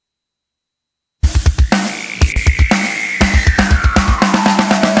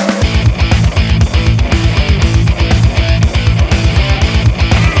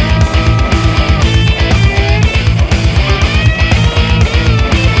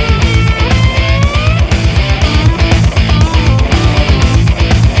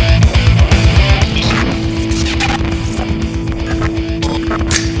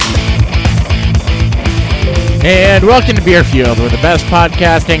And welcome to Beerfield, where the best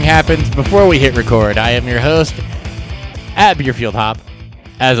podcasting happens before we hit record. I am your host at Beerfield Hop,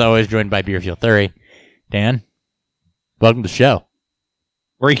 as always, joined by Beerfield Theory. Dan, welcome to the show.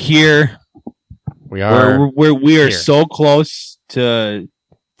 We're here. We are here. So close to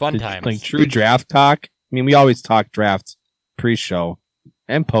fun times, like true draft talk. I mean, we always talk draft pre-show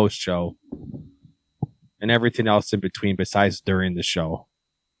and post-show and everything else in between besides during the show.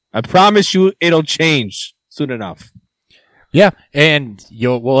 I promise you it'll change soon enough. Yeah, and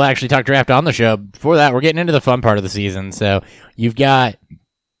we'll actually talk draft on the show. Before that, we're getting into the fun part of the season. So you've got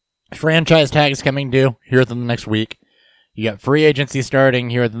franchise tags coming due here within the next week. You got free agency starting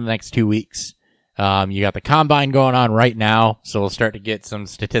here within the next 2 weeks. You got the combine going on right now, so we'll start to get some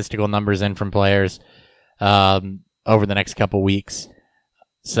statistical numbers in from players over the next couple weeks.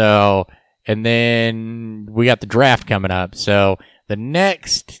 So, and then we got the draft coming up. So the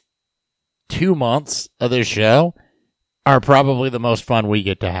next 2 months of this show are probably the most fun we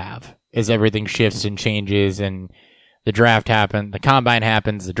get to have, as everything shifts and changes, and the draft happens, the combine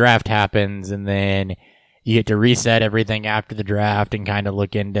happens, the draft happens, and then you get to reset everything after the draft and kind of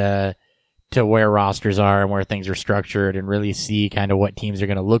look into where rosters are and where things are structured and really see kind of what teams are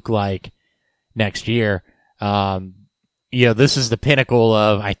going to look like next year. This is the pinnacle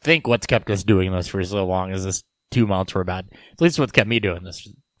of, I think, what's kept us doing this for so long is this 2 months we're about, at least what's kept me doing this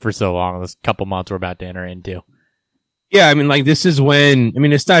for so long, this couple months we're about to enter into. Yeah, I mean, like, this is when, I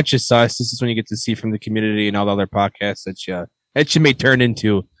mean, it's not just us. This is when you get to see from the community and all the other podcasts that you may turn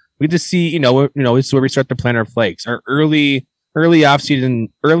into. We just see, this is where we start to plan our flags. Our early off-season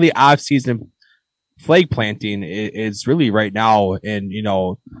flag planting is really right now. And,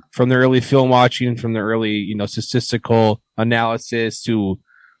 from the early film watching, from the early, statistical analysis to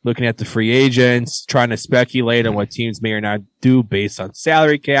looking at the free agents, trying to speculate on what teams may or not do based on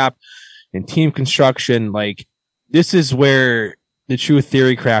salary cap and team construction. Like, this is where the true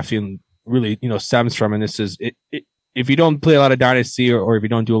theory crafting really, stems from. And this is it. If you don't play a lot of Dynasty or if you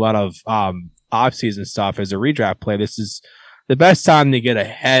don't do a lot of off-season stuff as a redraft play, this is the best time to get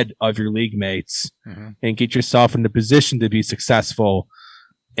ahead of your league mates and get yourself in the position to be successful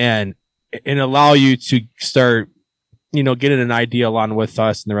and allow you to start, getting an idea along with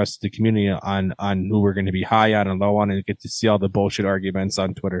us and the rest of the community on who we're going to be high on and low on, and get to see all the bullshit arguments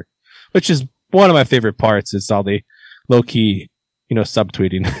on Twitter, which is one of my favorite parts. Is all the low-key,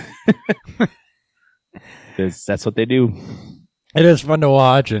 subtweeting. Because that's what they do. It is fun to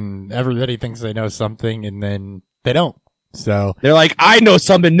watch, and everybody thinks they know something, and then they don't. So they're like, I know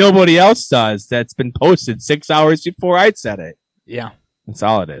something nobody else does that's been posted 6 hours before I said it. Yeah. That's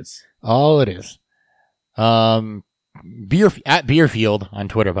all it is. All it is. At Beerfield on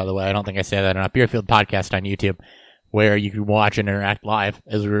Twitter, by the way. I don't think I say that enough. Beerfield Podcast on YouTube, where you can watch and interact live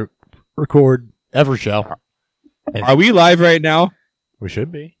as we record every show. Are we live right now? We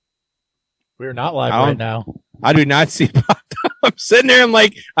should be. We're not live right now. I do not see. I'm sitting there. I'm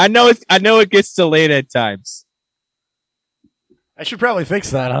like, I know it gets delayed at times. I should probably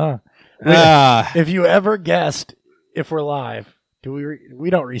fix that, huh? If you ever guessed if we're live, we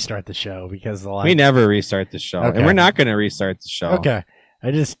don't restart the show because we never restart the show, and we're not going to restart the show. Okay,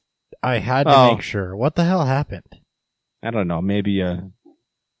 I had to make sure. What the hell happened? I don't know. Maybe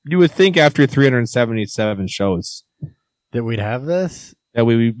you would think after 377 shows that we'd have this. That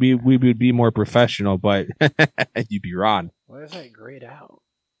we would be more professional, but you'd be wrong. Why is that grayed out?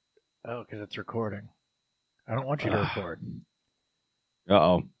 Oh, because it's recording. I don't want you to record.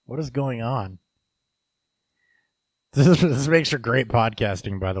 Uh-oh. What is going on? This makes for great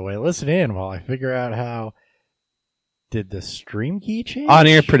podcasting, by the way. Listen in while I figure out how... Did the stream key change?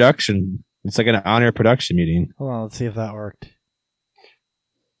 On-air production. It's like an on-air production meeting. Hold on, let's see if that worked.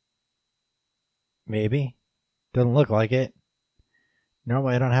 Maybe. Doesn't look like it.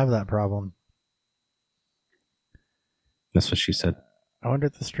 Normally, I don't have that problem. That's what she said. I wonder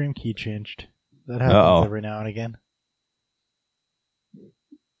if the stream key changed. That happens every now and again.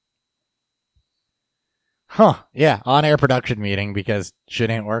 Huh. Yeah, on-air production meeting because shit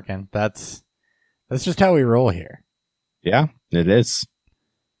ain't working. That's just how we roll here. Yeah, it is.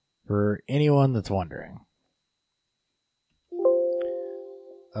 For anyone that's wondering.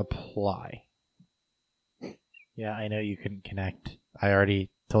 Apply. Yeah, I know you couldn't connect. I already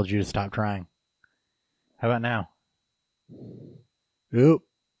told you to stop trying. How about now? Oop.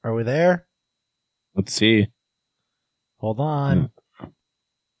 Are we there? Let's see. Hold on.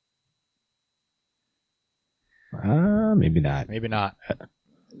 Maybe not. Maybe not.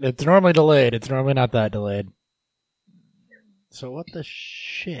 It's normally delayed. It's normally not that delayed. So what the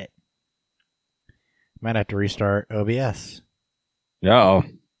shit? Might have to restart OBS. Uh-oh.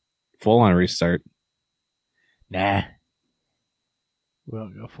 Full on restart. Nah. We'll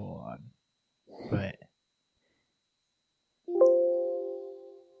go full on. But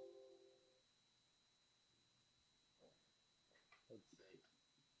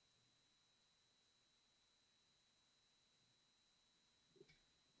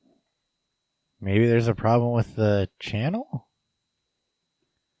maybe there's a problem with the channel?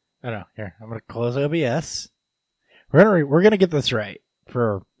 I don't know. Here, I'm going to close OBS. We're gonna get this right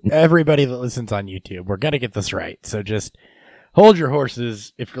for everybody that listens on YouTube. We're gonna get this right. So just hold your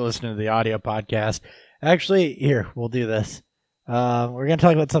horses if you're listening to the audio podcast. Actually, here, we'll do this. We're gonna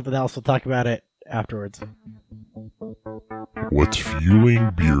talk about something else. We'll talk about it afterwards. What's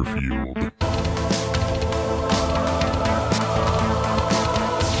fueling Beer Fueled?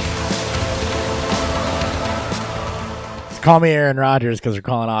 Just call me Aaron Rodgers because we're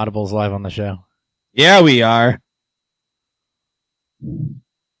calling audibles live on the show. Yeah, we are.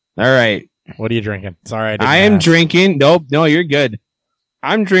 All right. What are you drinking? Sorry, I am drinking. Nope, no, you're good.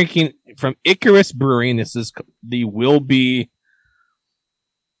 I'm drinking from Icarus Brewing. This is the Will Be.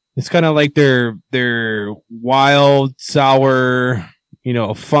 It's kind of like their wild sour,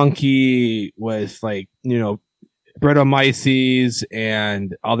 funky with Brettanomyces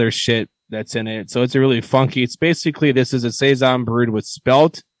and other shit that's in it. So it's a really funky. It's basically this is a saison brewed with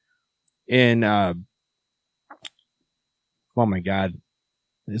spelt in. Oh my God.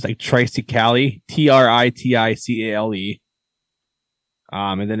 It's like Triticale, Triticale.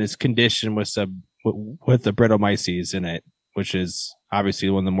 And then it's conditioned with the Brettanomyces in it, which is obviously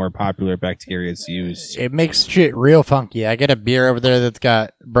one of the more popular bacteria used. It makes shit real funky. I get a beer over there that's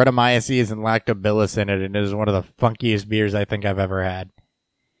got Brettanomyces and lactobacillus in it, and it is one of the funkiest beers I think I've ever had.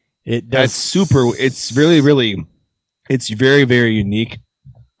 That's super. It's really, it's very, very unique.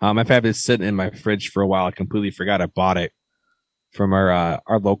 I've had it sitting in my fridge for a while. I completely forgot I bought it from our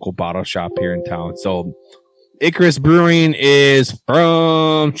local bottle shop here in town. So Icarus Brewing is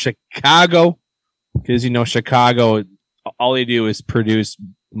from Chicago because, Chicago, all they do is produce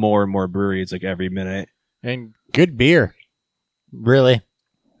more and more breweries like every minute. And good beer. Really.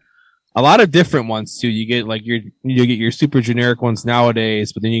 A lot of different ones too. You get you get your super generic ones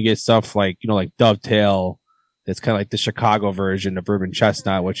nowadays, but then you get stuff like Dovetail. It's kind of like the Chicago version of Bourbon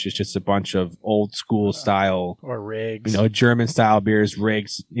Chestnut, which is just a bunch of old school style or rigs, German style beers,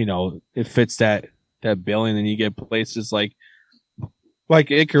 rigs. It fits that billing. And you get places like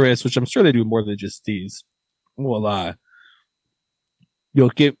Icarus, which I'm sure they do more than just these. Well, you'll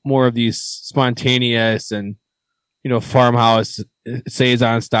get more of these spontaneous and farmhouse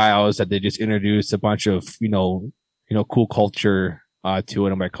saison styles that they just introduce a bunch of cool culture to it.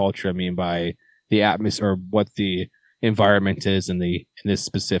 And by culture, I mean by the atmosphere or what the environment is in this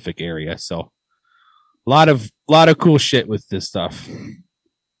specific area. So a lot of cool shit with this stuff.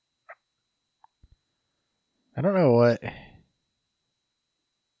 I don't know what.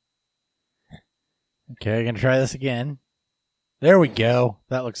 Okay, I'm gonna try this again. There we go.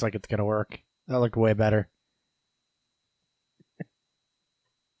 That looks like it's gonna work. That looked way better.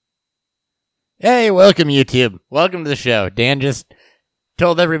 Hey, welcome YouTube. Welcome to the show. Dan just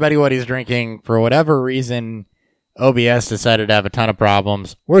told everybody what he's drinking. For whatever reason, OBS decided to have a ton of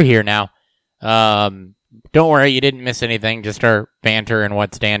problems. We're here now. Don't worry, you didn't miss anything. Just our banter and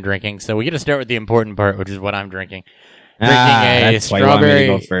what's Dan drinking. So we get to start with the important part, which is what I'm drinking. Drinking a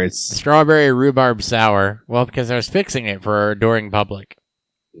strawberry rhubarb sour. Well, because I was fixing it for our adoring public.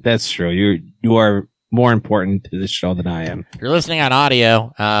 That's true. You are more important to this show than I am. If you're listening on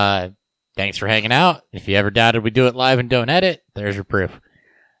audio, thanks for hanging out. If you ever doubted we do it live and don't edit, there's your proof.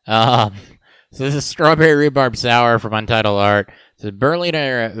 So this is strawberry rhubarb sour from Untitled Art. It's a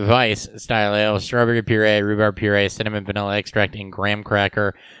Berliner Weiss style ale, strawberry puree, rhubarb puree, cinnamon vanilla extract, and graham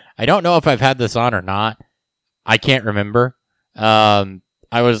cracker. I don't know if I've had this on or not. I can't remember. I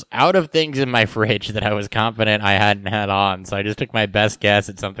was out of things in my fridge that I was confident I hadn't had on, so I just took my best guess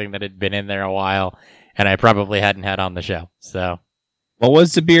at something that had been in there a while, and I probably hadn't had on the show. So, what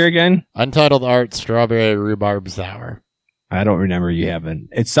was the beer again? Untitled Art Strawberry Rhubarb Sour. I don't remember you having.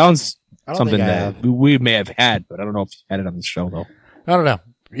 It sounds something that we may have had, but I don't know if you had it on the show though. I don't know.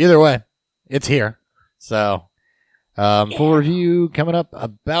 Either way, it's here. So, full review coming up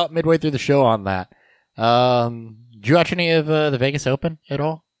about midway through the show on that. Did you watch any of the Vegas Open at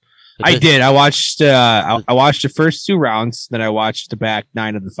all? I did. I watched the first 2 rounds, then I watched the back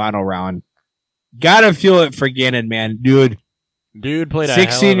 9 of the final round. Gotta feel it for Gannon, man. Dude played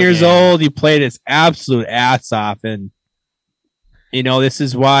 16 years old. He played his absolute ass off. And, this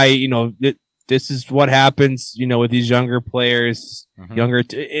is why, this is what happens, with these younger players,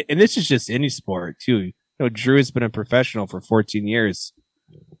 and this is just any sport too. Drew has been a professional for 14 years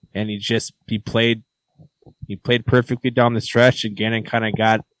and he played he played perfectly down the stretch, and Gannon kind of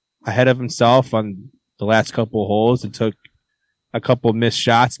got ahead of himself on the last couple of holes and took a couple missed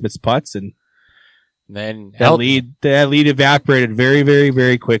shots, missed putts, and then that lead evaporated very, very,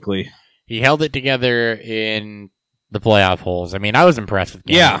 very quickly. He held it together in the playoff holes. I mean, I was impressed with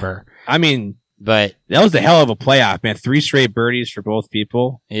Gallagher. I mean, but that was a hell of a playoff, man. 3 straight birdies for both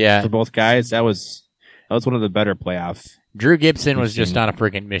people. Yeah, for both guys. That was one of the better playoffs. Drew Gibson was just on a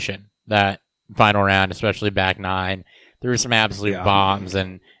freaking mission that final round, especially back 9. Threw some absolute bombs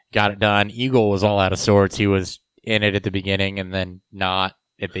and got it done. Eagle was all out of sorts. He was in it at the beginning and then not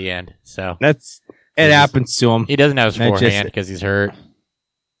at the end. So it happens to him. He doesn't have his forehand because he's hurt.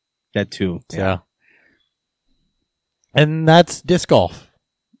 That too. So, and that's disc golf.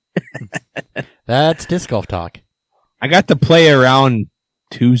 That's disc golf talk. I got to play around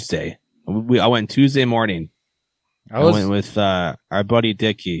Tuesday. I went Tuesday morning. I went with our buddy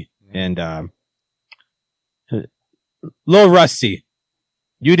Dickie and a little rusty.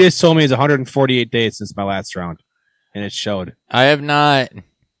 You just told me it's 148 days since my last round, and it showed. I have not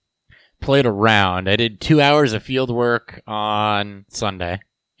played a round. I did 2 hours of field work on Sunday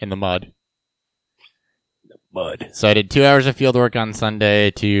in the mud. So I did 2 hours of field work on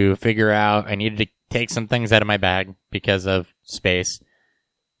Sunday to figure out I needed to take some things out of my bag because of space.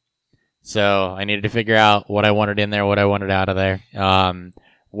 So I needed to figure out what I wanted in there, what I wanted out of there.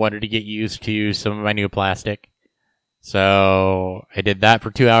 Wanted to get used to some of my new plastic. So I did that for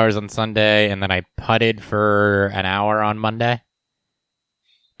 2 hours on Sunday, and then I putted for an hour on Monday.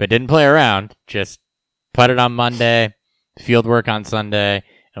 But didn't play around, just putted on Monday, field work on Sunday.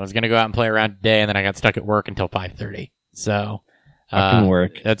 I was going to go out and play around today, and then I got stuck at work until 5:30. So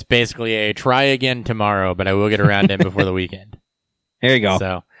work. That's basically a try again tomorrow, but I will get around in before the weekend. There you go.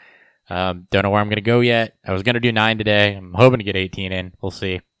 So don't know where I'm going to go yet. I was going to do 9 today. I'm hoping to get 18 in. We'll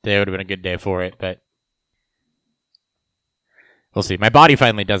see. Today would have been a good day for it, but we'll see. My body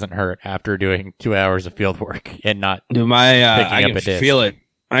finally doesn't hurt after doing 2 hours of field work and not picking I up can a disc. feel it.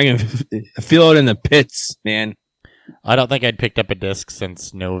 I can feel it in the pits, man. I don't think I'd picked up a disc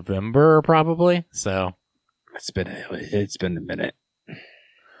since November, probably. So it's been a minute.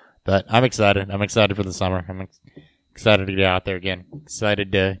 But I'm excited. I'm excited for the summer. I'm excited to get out there again.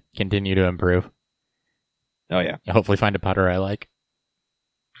 Excited to continue to improve. Oh yeah. Hopefully find a putter I like.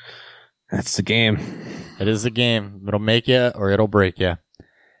 That's the game. It is the game. It'll make you or it'll break you. All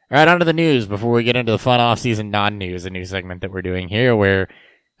right, on to the news before we get into the fun off-season non-news, a new segment that we're doing here where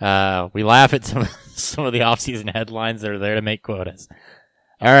we laugh at some of the off-season headlines that are there to make quotas.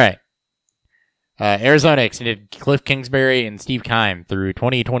 All right. Arizona extended Cliff Kingsbury and Steve Keim through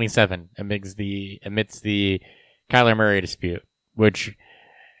 2027 amidst the Kyler Murray dispute, which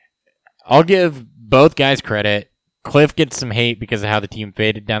I'll give both guys credit. Cliff gets some hate because of how the team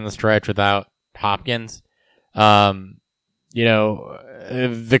faded down the stretch without Hopkins. The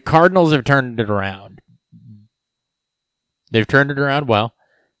Cardinals have turned it around. They've turned it around well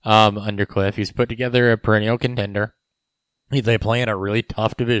under Cliff. He's put together a perennial contender. They play in a really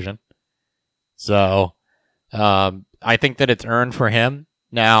tough division. So I think that it's earned for him.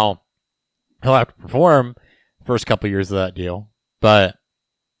 Now, he'll have to perform first couple years of that deal, but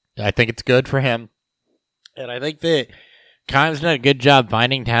I think it's good for him. And I think that Keim's done a good job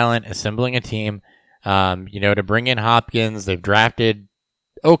finding talent, assembling a team. To bring in Hopkins, they've drafted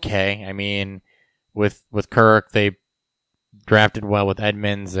okay. I mean, with Kirk, they drafted well with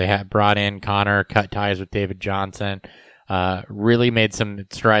Edmonds. They had brought in Connor, cut ties with David Johnson. Really made some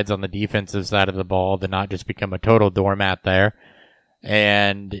strides on the defensive side of the ball to not just become a total doormat there.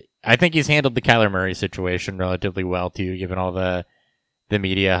 And I think he's handled the Kyler Murray situation relatively well too, given all the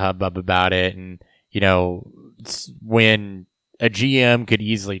media hubbub about it. And, when a GM could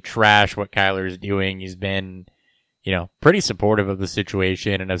easily trash what Kyler's doing, he's been, pretty supportive of the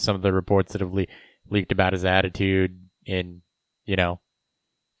situation and of some of the reports that have leaked about his attitude and,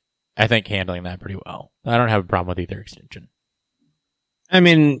 I think handling that pretty well. I don't have a problem with either extension. I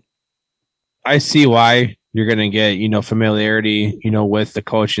mean, I see why you're going to get, familiarity, with the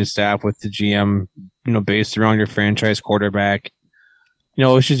coaching staff, with the GM, based around your franchise quarterback.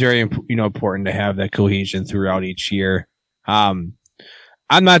 It's just very, important to have that cohesion throughout each year. I'm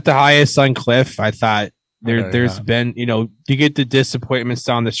not the highest on Cliff. I thought there's been, you get the disappointments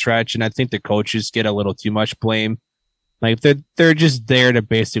down the stretch, and I think the coaches get a little too much blame. Like they're just there to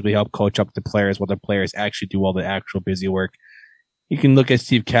basically help coach up the players while the players actually do all the actual busy work. You can look at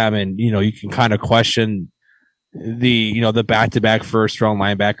Steve Keim and, you can kind of question the back-to-back first-round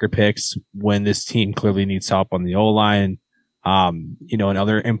linebacker picks when this team clearly needs help on the O-line, in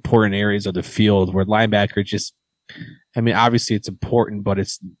other important areas of the field where linebacker just, obviously it's important, but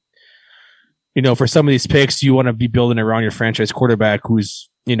for some of these picks, you want to be building around your franchise quarterback who's,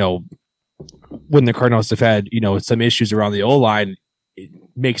 when the Cardinals have had, some issues around the O-line, it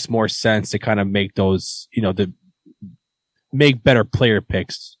makes more sense to kind of make those, to make better player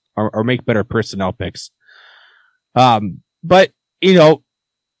picks or make better personnel picks. But,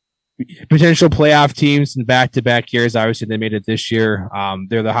 potential playoff teams in back-to-back years, obviously they made it this year.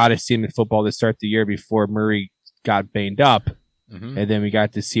 They're the hottest team in football to start the year before Murray got banged up. Mm-hmm. And then we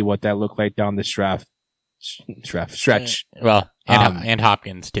got to see what that looked like down the stretch. Well, and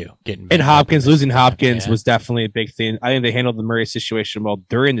Hopkins too. Losing Hopkins was definitely a big thing. I think they handled the Murray situation well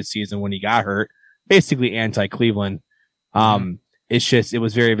during the season when he got hurt. Basically anti-Cleveland. It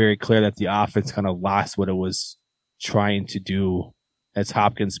was very, very clear that the offense kind of lost what it was trying to do as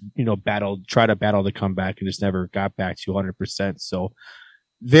Hopkins, tried to battle the comeback and just never got back to 100%. So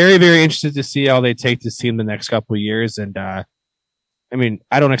very, very interested to see how they take this team the next couple of years. And, I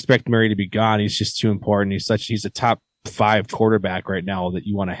don't expect Murray to be gone. He's just too important. He's a top 5 quarterback right now that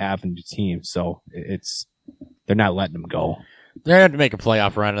you want to have in your team. So they're not letting him go. They're going to have to make a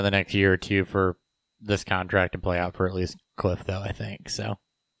playoff run in the next year or two for this contract to play out for at least Cliff, though, I think. So,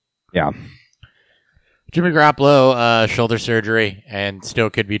 yeah. Jimmy Garoppolo, shoulder surgery, and still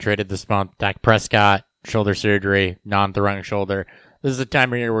could be traded this month. Dak Prescott, shoulder surgery, non-throwing shoulder. This is the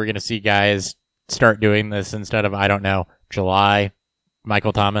time of year we're going to see guys start doing this instead of, July,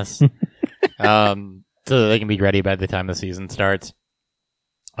 Michael Thomas. So they can be ready by the time the season starts.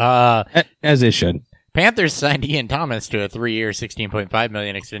 As they should. Panthers signed Ian Thomas to a 3-year, $16.5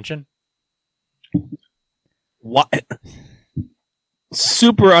 million extension. What?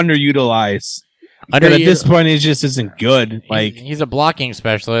 Super underutilized. But at this point, he just isn't good. He's a blocking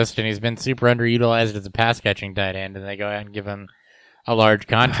specialist, and he's been super underutilized as a pass-catching tight end, and they go out and give him a large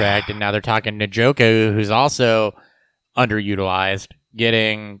contract, and now they're talking to Njoku, who's also underutilized,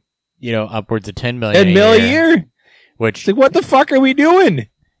 getting, upwards of $10 million a year? Which, what the fuck are we doing?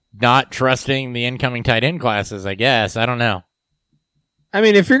 Not trusting the incoming tight end classes, I guess. I don't know.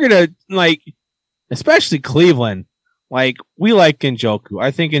 If you're going to, especially Cleveland, we like Njoku.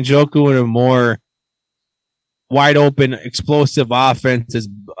 I think Njoku in a more wide open, explosive offense is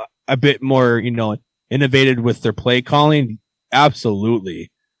a bit more, innovative with their play calling.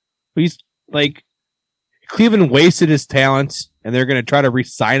 Absolutely. He's Cleveland wasted his talent and they're going to try to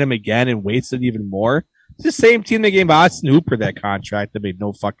re-sign him again and waste it even more. It's the same team that gave Austin Hooper that contract that made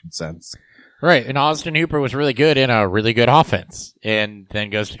no fucking sense. Right. And Austin Hooper was really good in a really good offense and then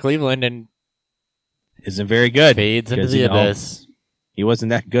goes to Cleveland and isn't very good. Fades into the abyss. He wasn't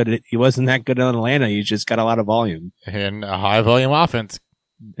that good. He wasn't that good in Atlanta. He just got a lot of volume and a high volume offense.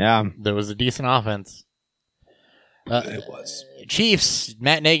 Yeah, there was a decent offense. It was. Chiefs.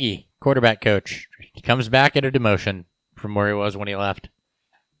 Matt Nagy, quarterback coach, he comes back at a demotion from where he was when he left.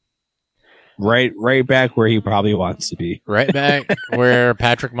 Right back where he probably wants to be. Right back where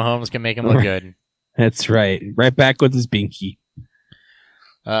Patrick Mahomes can make him look good. That's right. Right back with his binky.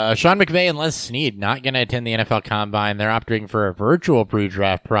 Sean McVay and Les Snead not going to attend the NFL Combine. They're opting for a virtual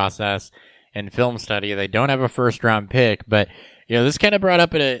pre-draft process and film study. They don't have a first-round pick, but this kind of brought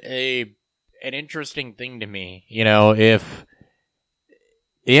up an interesting thing to me. If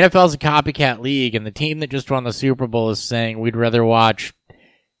the NFL is a copycat league and the team that just won the Super Bowl is saying we'd rather watch,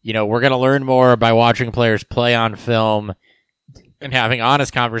 we're going to learn more by watching players play on film and having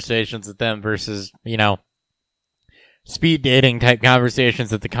honest conversations with them versus, speed dating type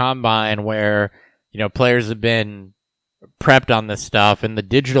conversations at the Combine where, players have been prepped on this stuff. In the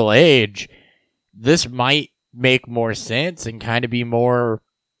digital age, this might make more sense and kind of be more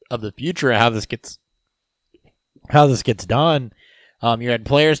of the future of how this gets done. You had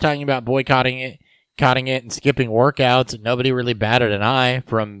players talking about boycotting it and skipping workouts, and nobody really batted an eye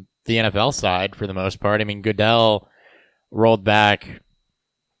from the NFL side for the most part. Goodell rolled back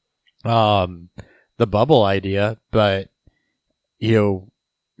the bubble idea, but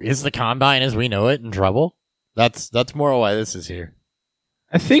is the Combine as we know it in trouble? That's more why this is here.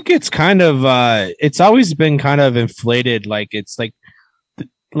 I think it's kind of it's always been kind of inflated. It's like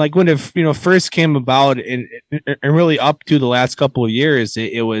when it first came about and really up to the last couple of years,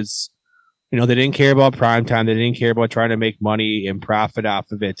 it was they didn't care about prime time. They didn't care about trying to make money and profit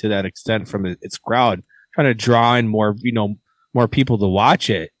off of it to that extent from its crowd, trying to draw in more people to watch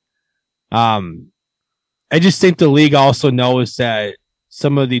it. I just think the league also knows that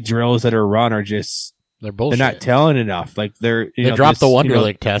some of the drills that are run are just they're bullshit. They're not telling enough. They dropped the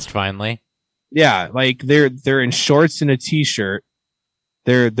Wonderlic test finally. Yeah, they're in shorts and a t-shirt.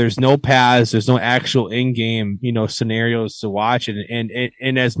 There's no paths. There's no actual in-game scenarios to watch,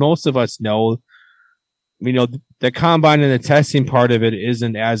 and as most of us know, the combine and the testing part of it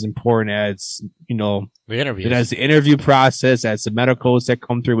isn't as important as, the interviews. it has the interview process, as the medicals that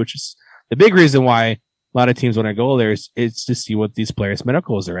come through, which is the big reason why a lot of teams want to go there is to see what these players'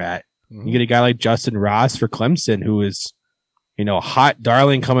 medicals are at. Mm-hmm. You get a guy like Justin Ross for Clemson, who is, hot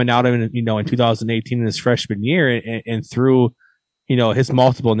darling coming out of, in 2018 in his freshman year and through, his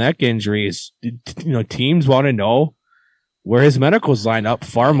multiple neck injuries, teams want to know where his medicals line up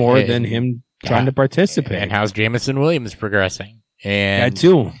far more than him trying to participate. And how's Jamison Williams progressing? And that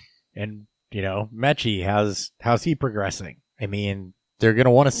too. And, Mechie, how's he progressing? I mean, they're going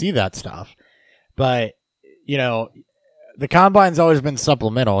to want to see that stuff. But, the combine's always been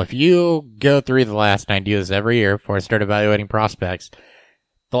supplemental. If you go through the last, and I do this every year before I start evaluating prospects,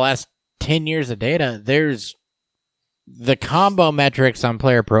 the last 10 years of data, there's the combo metrics on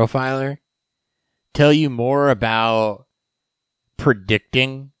Player Profiler tell you more about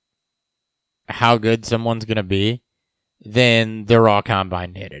predicting how good someone's going to be than the raw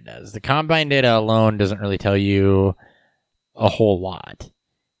combine data does. The combine data alone doesn't really tell you a whole lot.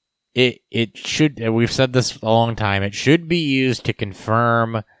 It should, we've said this a long time, it should be used to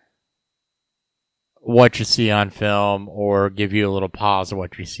confirm what you see on film or give you a little pause of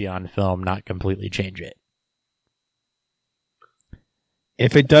what you see on film, not completely change it.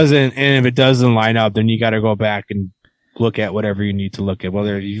 If it doesn't line up, then you got to go back and look at whatever you need to look at.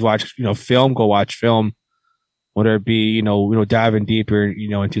 Whether you watch, film, go watch film. Whether it be, diving deeper,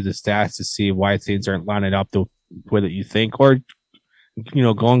 into the stats to see why things aren't lining up the way that you think, or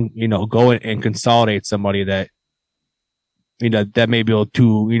go and consolidate somebody that that may be able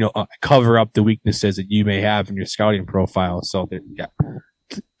to cover up the weaknesses that you may have in your scouting profile. So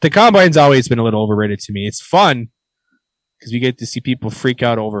the combine's always been a little overrated to me. It's fun because we get to see people freak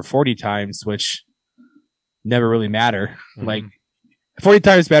out over 40 times, which never really matter. Mm-hmm. Like 40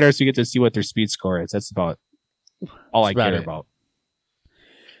 times matters, so you get to see what their speed score is. That's about all I care about.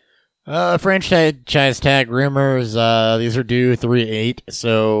 Franchise tag rumors. These are due 3/8,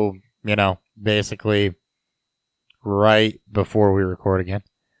 so basically right before we record again.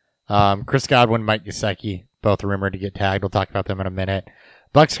 Chris Godwin, Mike Gesicki, both rumored to get tagged. We'll talk about them in a minute.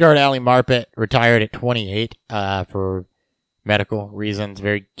 Bucks guard Ali Marpet retired at 28 for medical reasons.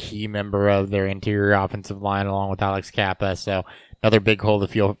 Very key member of their interior offensive line, along with Alex Kappa. So another big hole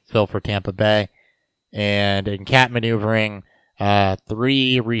to fill for Tampa Bay. And in cap maneuvering,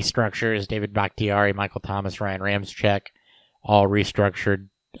 3 restructures: David Bakhtiari, Michael Thomas, Ryan Ramczyk, all restructured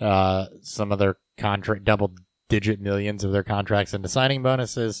some of their contract, double-digit millions of their contracts into signing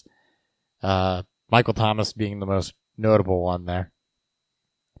bonuses. Michael Thomas being the most notable one there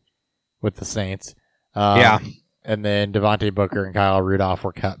with the Saints. Yeah. And then Devontae Booker and Kyle Rudolph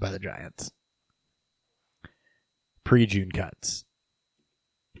were cut by the Giants. Pre-June cuts.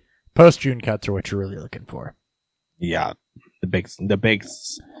 Post-June cuts are what you're really looking for. Yeah. The big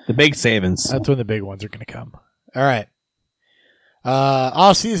savings. That's when the big ones are going to come. All right.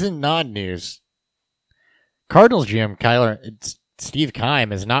 Off-season non-news. Cardinals GM Steve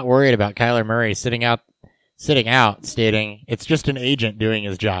Keim is not worried about Kyler Murray sitting out, stating it's just an agent doing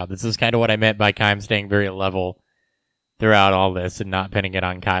his job. This is kind of what I meant by Keim staying very level throughout all this and not pinning it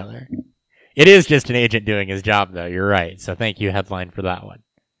on Kyler. It is just an agent doing his job, though. You're right. So thank you, headline, for that one.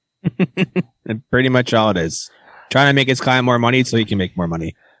 Pretty much all it is. Trying to make his client more money so he can make more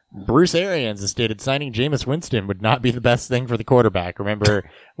money. Bruce Arians has stated signing Jameis Winston would not be the best thing for the quarterback. Remember,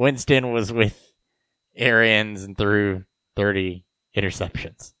 Winston was with Arians and threw 30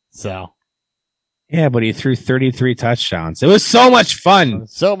 interceptions. So, yeah, but he threw 33 touchdowns. It was so much fun.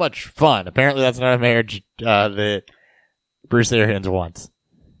 So much fun. Apparently, that's not a marriage that Bruce Arians wants.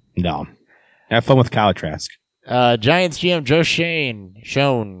 No. Have fun with Kyle Trask. Giants GM Joe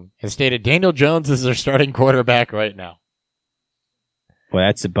Schoen has stated Daniel Jones is their starting quarterback right now. Well,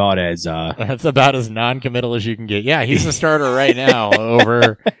 that's about as non-committal as you can get. Yeah, he's the starter right now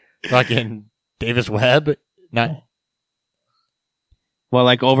over fucking Davis Webb. Not well,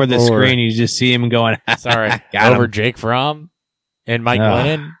 over the screen, you just see him going. Sorry, over Jake Fromm and Mike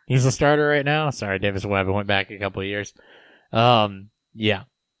Glennon. He's the starter right now. Sorry, Davis Webb. I went back a couple of years. Yeah,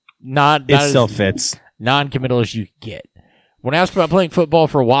 it still fits. Non-committal as you get. When asked about playing football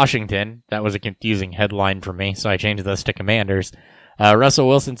for Washington, that was a confusing headline for me, so I changed this to Commanders. Russell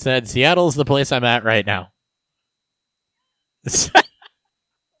Wilson said, Seattle's the place I'm at right now.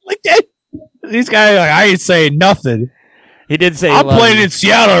 Like that. These guys, I ain't saying nothing. He did say I'm playing in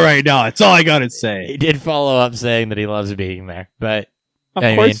Seattle right now. That's all I got to say. He did follow up saying that he loves being there, but of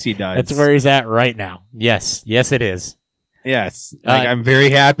course he does. That's where he's at right now. Yes, it is. Yes, I'm very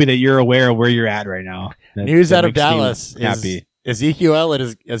happy that you're aware of where you're at right now. News out of Dallas is Ezekiel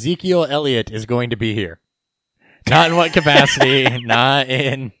Elliott is going to be here. Not in what capacity? Not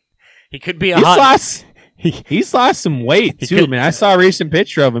in. He could be a He's hot. lost. He's lost some weight He too, could- man. I saw a recent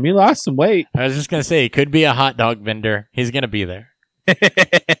picture of him. He lost some weight. I was just gonna say he could be a hot dog vendor. He's gonna be there.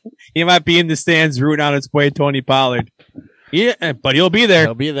 He might be in the stands rooting on his boy Tony Pollard. Yeah, but he'll be there.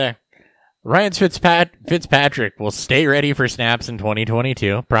 He'll be there. Ryan Fitzpatrick will stay ready for snaps in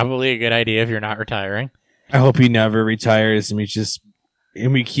 2022. Probably a good idea if you're not retiring. I hope he never retires.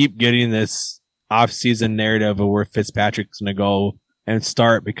 And we keep getting this off-season narrative of where Fitzpatrick's going to go and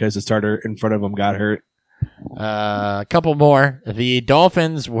start because the starter in front of him got hurt. A couple more. The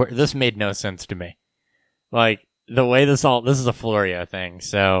Dolphins this made no sense to me. Like the way this is a Florio thing,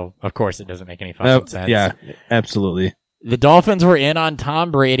 so of course it doesn't make any fucking sense. Yeah, absolutely. The Dolphins were in on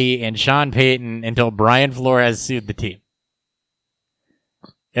Tom Brady and Sean Payton until Brian Flores sued the team.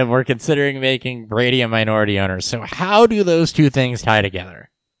 And we're considering making Brady a minority owner. So how do those two things tie together?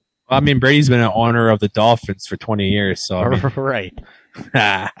 I mean, Brady's been an owner of the Dolphins for 20 years, so I mean, Right.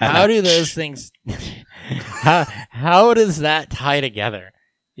 How do those things how does that tie together?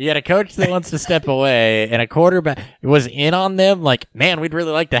 You got a coach that wants to step away and a quarterback was in on them like, man, we'd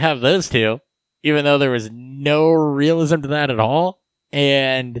really like to have those two, even though there was no realism to that at all.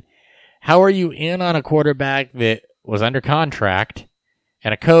 And how are you in on a quarterback that was under contract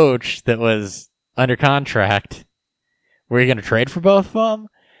and a coach that was under contract? Were you going to trade for both of them?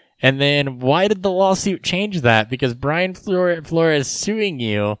 And then why did the lawsuit change that? Because Brian Flores suing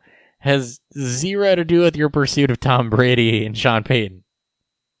you has zero to do with your pursuit of Tom Brady and Sean Payton.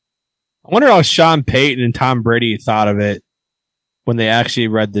 I wonder how Sean Payton and Tom Brady thought of it when they actually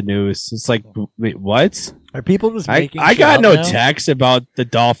read the news. It's like, wait, what? Are people just making I shit got up no now? text about the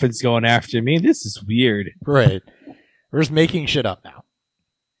Dolphins going after me. This is weird. Right. We're just making shit up now.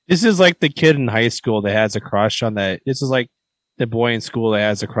 This is like the kid in high school that has a crush on that. This is like the boy in school that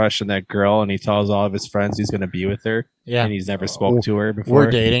has a crush on that girl, and he tells all of his friends he's going to be with her, Yeah. and he's never spoke to her before.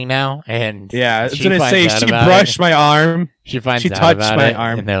 We're dating now, and Yeah, I was she going to finds say out she about brushed it. my arm, She finds she out touched about my it,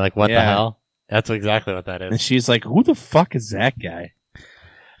 arm. and they're like, what the Yeah. hell? That's exactly what that and is. she's like, "Who the fuck is that guy?"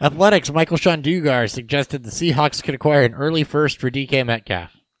 Athletics, Michael Sean Dugar suggested the Seahawks could acquire an early first for DK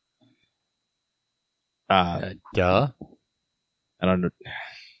Metcalf. Duh. I don't know.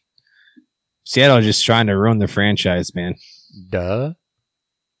 Seattle just trying to ruin the franchise, man. Duh.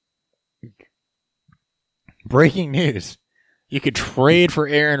 Breaking news. You could trade for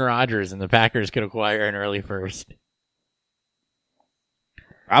Aaron Rodgers and the Packers could acquire an early first.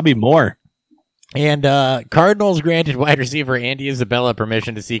 Probably more. And Cardinals granted wide receiver Andy Isabella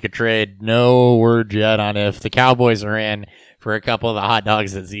permission to seek a trade. No word yet on if the Cowboys are in for a couple of the hot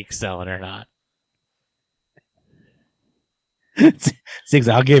dogs that Zeke's selling or not. Six,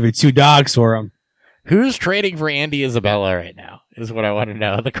 I'll give you 2 dogs for him. Who's trading for Andy Isabella right now is what I want to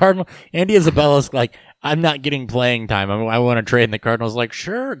know. The Cardinal, Andy Isabella's like, I'm not getting playing time. I want to trade. And the Cardinals like,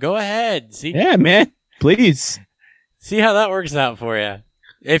 sure, go ahead. Yeah, man. Please. See how that works out for you.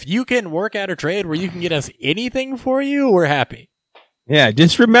 If you can work out a trade where you can get us anything for you, we're happy. Yeah,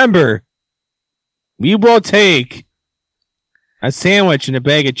 just remember, we will take a sandwich and a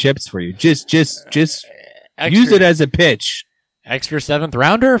bag of chips for you. Just use it as a pitch. Extra 7th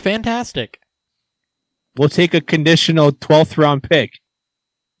rounder? Fantastic. We'll take a conditional 12th round pick.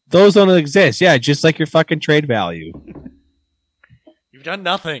 Those don't exist. Yeah, just like your fucking trade value. You've done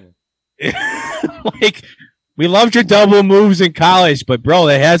nothing. Like, we loved your double moves in college, but bro,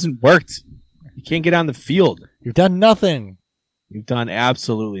 that hasn't worked. You can't get on the field. You've done nothing. You've done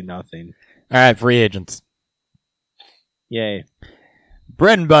absolutely nothing. All right, free agents. Yay.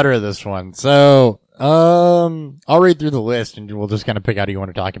 Bread and butter of this one. So, I'll read through the list and we'll just kind of pick out who you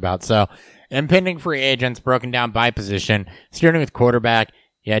want to talk about. So, impending free agents broken down by position, starting with quarterback.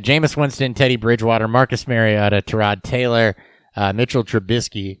 Yeah, Jameis Winston, Teddy Bridgewater, Marcus Mariota, Tyrod Taylor, Mitchell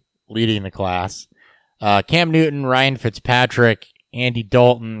Trubisky leading the class. Cam Newton, Ryan Fitzpatrick, Andy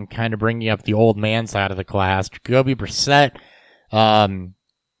Dalton, kind of bringing up the old man side of the class. Jacoby Brissett,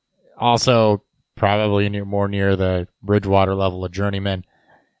 also probably more near the Bridgewater level of journeyman.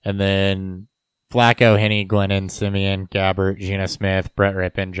 And then Flacco, Henne, Glennon, Simeon, Gabbert, Geno Smith, Brett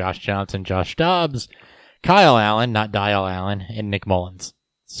Rippon, Josh Johnson, Josh Dobbs, Kyle Allen, not Dial Allen, and Nick Mullins.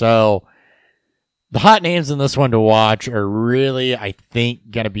 So the hot names in this one to watch are really, I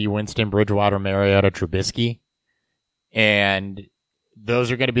think, going to be Winston, Bridgewater, Mariota, Trubisky. And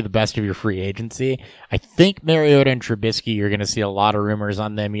those are going to be the best of your free agency. I think Mariota and Trubisky, you're going to see a lot of rumors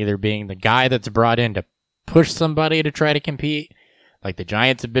on them either being the guy that's brought in to push somebody to try to compete. Like the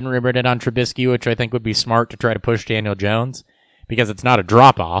Giants have been rumored in on Trubisky, which I think would be smart to try to push Daniel Jones because it's not a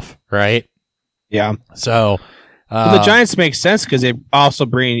drop-off, right? Yeah. So Well, the Giants make sense because they also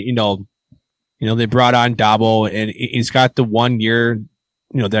bring, They brought on Dabo, and he's got the 1 year,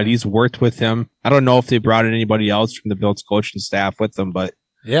 that he's worked with him. I don't know if they brought in anybody else from the Bills coaching staff with them, but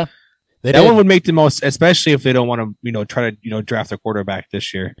yeah, that one would make the most, especially if they don't want to, try to, draft a quarterback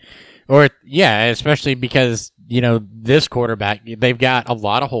this year. Or, yeah, especially because, this quarterback, they've got a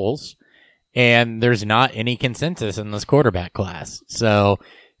lot of holes, and there's not any consensus in this quarterback class. So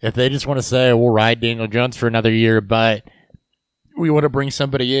if they just want to say, we'll ride Daniel Jones for another year, but we want to bring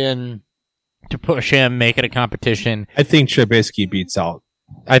somebody in to push him, make it a competition. I think Trubisky beats out.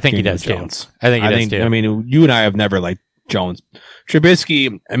 I think he does Jones. Too. I think he does too. I mean, you and I have never liked Jones.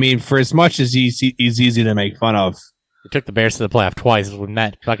 Trubisky, I mean, for as much as he's easy to make fun of, he took the Bears to the playoff twice with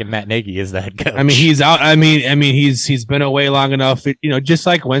Matt Nagy is the head coach. I mean, he's out. I mean, he's been away long enough. Just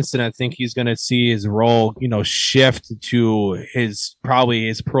like Winston, I think he's going to see his role, shift to his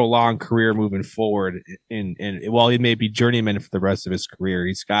prolonged career moving forward. And while he may be journeyman for the rest of his career,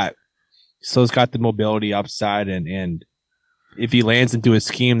 he's got the mobility upside, and if he lands into a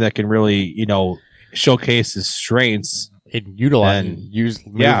scheme that can really, showcase his strengths, move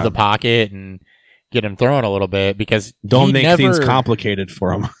the pocket and get him throwing a little bit, because don't make things complicated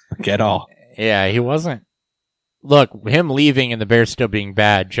for him at all. Yeah, he wasn't. Look, him leaving and the Bears still being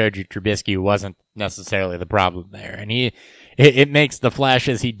bad showed you Trubisky wasn't necessarily the problem there, and it makes the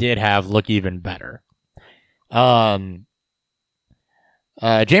flashes he did have look even better.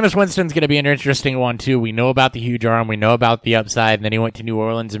 Jameis Winston's going to be an interesting one too. We know about the huge arm, we know about the upside, and then he went to New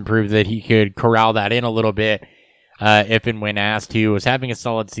Orleans and proved that he could corral that in a little bit if and when asked to. Was having a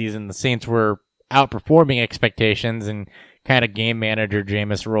solid season. The Saints were outperforming expectations and kind of game manager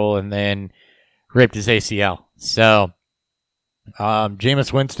Jameis role, and then ripped his ACL. So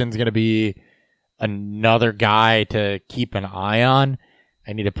Jameis Winston's going to be another guy to keep an eye on.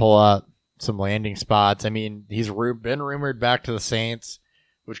 I need to pull up some landing spots. I mean, he's been rumored back to the Saints,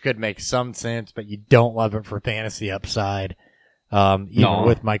 which could make some sense, but you don't love it for fantasy upside. Even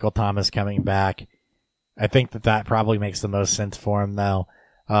with Michael Thomas coming back, I think that probably makes the most sense for him, though.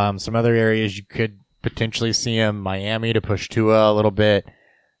 Some other areas you could potentially see him: Miami to push Tua a little bit.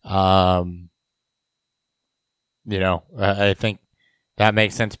 I think that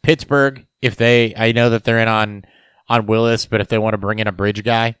makes sense. Pittsburgh, I know that they're in on Willis, but if they want to bring in a bridge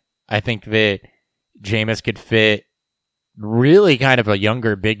guy, I think that Jameis could fit really kind of a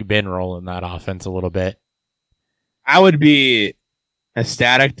younger Big Ben role in that offense a little bit. I would be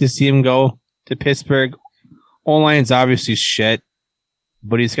ecstatic to see him go to Pittsburgh. O-line's obviously shit,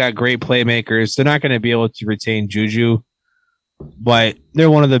 but he's got great playmakers. They're not going to be able to retain Juju, but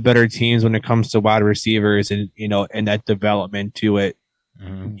they're one of the better teams when it comes to wide receivers and that development to it.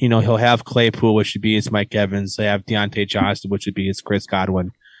 Mm-hmm. He'll have Claypool, which would be his Mike Evans. They have Deontay Johnson, which would be his Chris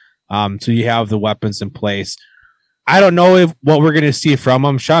Godwin. So you have the weapons in place. I don't know what we're going to see from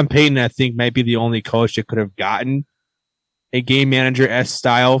him. Sean Payton, I think, might be the only coach that could have gotten a game manager-esque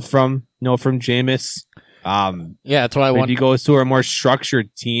style from Jameis. That's why I want. If he goes to a more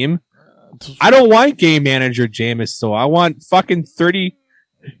structured team, I don't want game manager Jameis. So I want fucking 30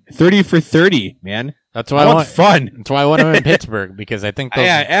 for 30, man. That's why I want fun. That's why I want him in Pittsburgh, because I think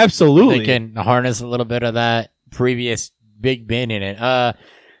absolutely they can harness a little bit of that previous Big Ben in it.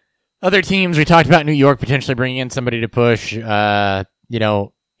 Other teams, we talked about New York potentially bringing in somebody to push.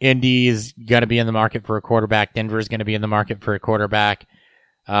 Indy's going to be in the market for a quarterback. Denver's going to be in the market for a quarterback.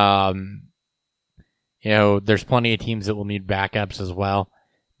 There's plenty of teams that will need backups as well.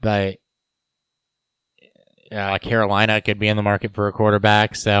 But Carolina could be in the market for a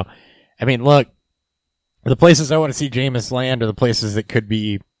quarterback. So, I mean, look, the places I want to see Jameis land are the places that could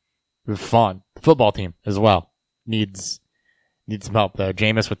be fun. The football team as well needs some help, though.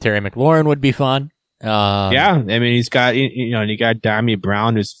 Jameis with Terry McLaurin would be fun. I mean, he's got, and you got Dami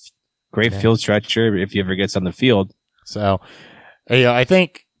Brown, who's great field stretcher if he ever gets on the field. So, I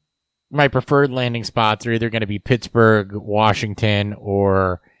think my preferred landing spots are either going to be Pittsburgh, Washington,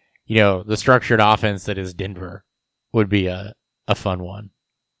 or, the structured offense that is Denver would be a fun one.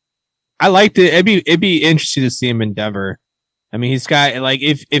 I liked it. It'd be interesting to see him in Denver. I mean, he's got, like,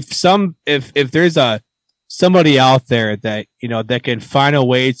 if there's somebody out there that, that can find a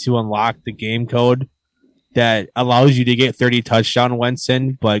way to unlock the game code that allows you to get 30 touchdown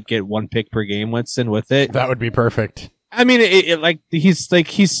Winston, but get 1 pick per game Winston with it. That would be perfect. I mean,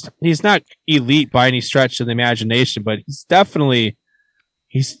 he's not elite by any stretch of the imagination, but he's definitely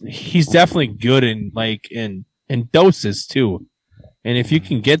good in doses too. And if you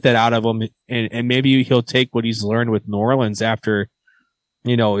can get that out of him, and maybe he'll take what he's learned with New Orleans after,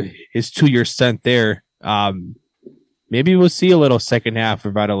 his 2-year stint there. Maybe we'll see a little second half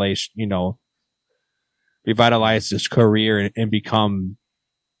revitalize his career and become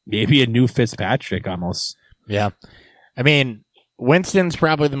maybe a new Fitzpatrick almost. Yeah. I mean, Winston's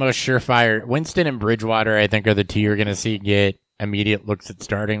probably the most surefire. Winston and Bridgewater, I think, are the two you're going to see get immediate looks at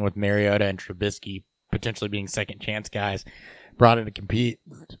starting, with Mariota and Trubisky potentially being second chance guys brought in to compete,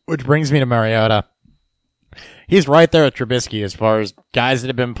 which brings me to Mariota. He's right there with Trubisky as far as guys that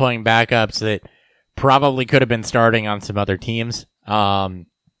have been playing backups that probably could have been starting on some other teams.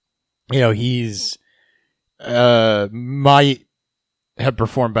 He's might have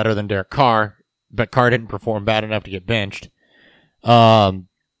performed better than Derek Carr, but Carr didn't perform bad enough to get benched. I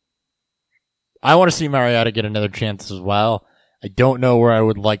want to see Mariota get another chance as well. I don't know where I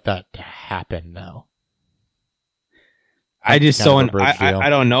would like that to happen, though. I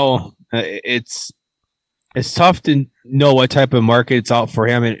don't know. It's tough to know what type of market it's out for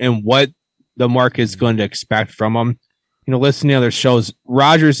him and what the market is going to expect from him. Listening to other shows,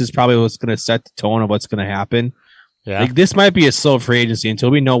 Rodgers is probably what's going to set the tone of what's going to happen. Yeah. Like, this might be a slow free agency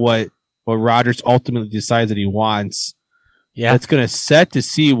until we know what Rodgers ultimately decides that he wants. Yeah. It's going to set to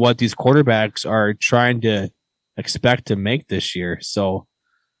see what these quarterbacks are trying to expect to make this year. So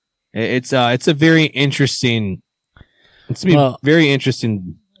it's a very interesting. It's going to be very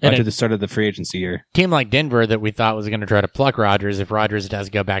interesting after the start of the free agency year. Team like Denver that we thought was going to try to pluck Rodgers, if Rodgers does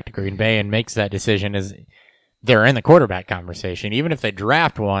go back to Green Bay and makes that decision, is they're in the quarterback conversation. Even if they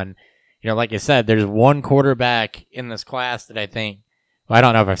draft one, like I said, there's one quarterback in this class that I think, well, I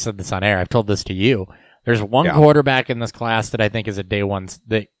don't know if I've said this on air. I've told this to you. There's one quarterback in this class that I think is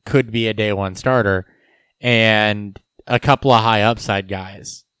that could be a day one starter, and a couple of high upside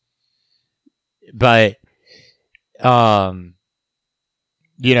guys. But,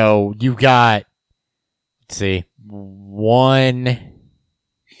 you've got, let's see, 1,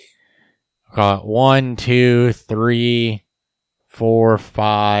 2, 3, 4,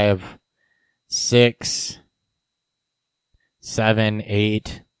 5, 6, 7,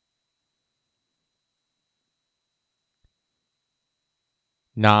 8,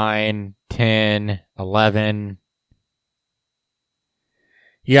 9, 10, 11.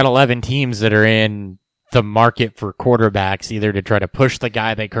 You got 11 teams that are in the market for quarterbacks, either to try to push the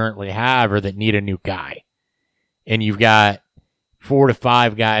guy they currently have or that need a new guy. And you've got 4 to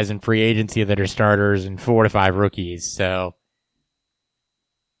 5 guys in free agency that are starters and 4 to 5 rookies. So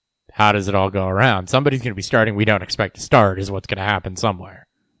how does it all go around? Somebody's going to be starting we don't expect to start is what's going to happen somewhere.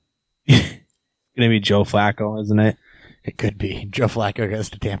 It's going to be Joe Flacco, isn't it? It could be. Joe Flacco goes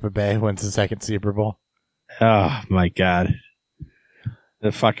to Tampa Bay, wins the second Super Bowl. Oh, my God.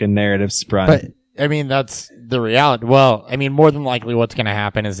 The fucking narrative sprung. But, I mean, that's the reality. Well, I mean, more than likely what's going to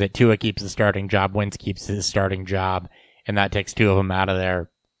happen is that Tua keeps his starting job, Wentz keeps his starting job, and that takes 2 of them out of there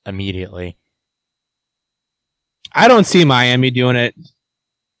immediately. I don't see Miami doing it.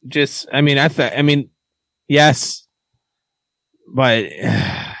 Yes, but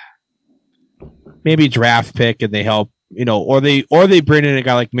maybe draft pick and they help, or they bring in a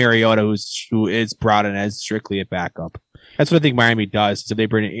guy like Mariota who is brought in as strictly a backup. That's what I think Miami does. So they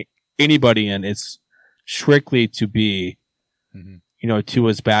bring anybody in, it's strictly to be,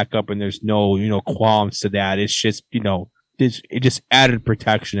 Tua's backup, and there's no, qualms to that. It's just, it just added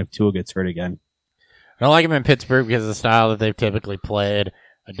protection if Tua gets hurt again. I don't like him in Pittsburgh because of the style that they've typically played.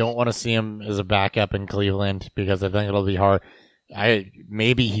 I don't want to see him as a backup in Cleveland because I think it'll be hard.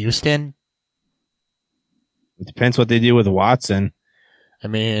 Maybe Houston. It depends what they do with Watson. I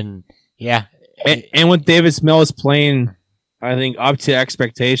mean, yeah. And with Davis Mills playing, I think, up to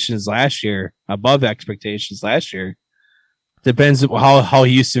expectations last year, above expectations last year. Depends how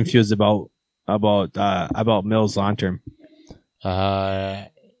Houston feels about Mills long term.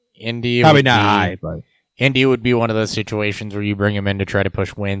 Indy probably not high, but Indy would be one of those situations where you bring him in to try to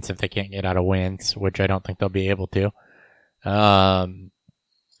push Wentz if they can't get out of Wentz, which I don't think they'll be able to.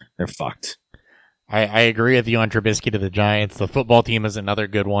 They're fucked. I agree with you on Trubisky to the Giants. The football team is another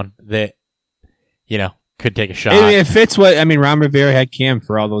good one that, could take a shot. It fits Ron Rivera had Cam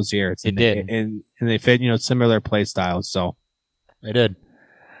for all those years. It did. And they fit, similar play styles. So they did.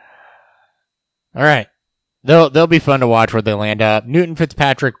 All right. They'll be fun to watch where they land up. Newton,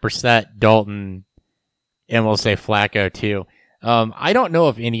 Fitzpatrick, Brissett, Dalton, and we'll say Flacco too. I don't know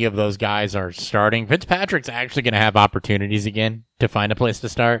if any of those guys are starting. Fitzpatrick's actually going to have opportunities again to find a place to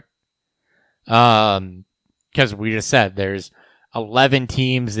start. Because we just said there's 11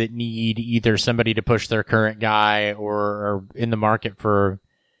 teams that need either somebody to push their current guy or are in the market for.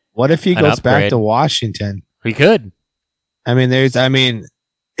 What if he goes back to Washington? He could. I know they've been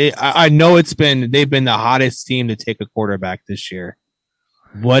the hottest team to take a quarterback this year.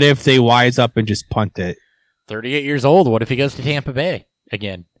 What if they wise up and just punt it? 38 years old. What if he goes to Tampa Bay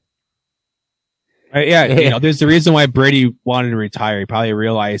again? Yeah, there's the reason why Brady wanted to retire. He probably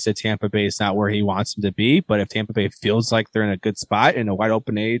realized that Tampa Bay is not where he wants him to be. But if Tampa Bay feels like they're in a good spot in a wide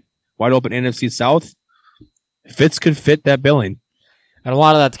open NFC South, Fitz could fit that billing. And a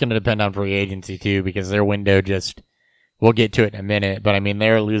lot of that's going to depend on free agency too, because their window we'll get to it in a minute, but I mean,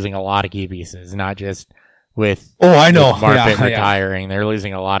 they're losing a lot of key pieces, not just with Marpet retiring. They're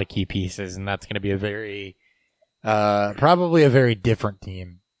losing a lot of key pieces, and that's going to be probably a very different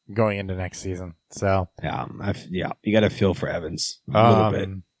team going into next season. So you got to feel for Evans a little bit.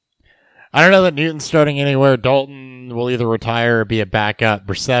 I don't know that Newton's starting anywhere. Dalton will either retire or be a backup.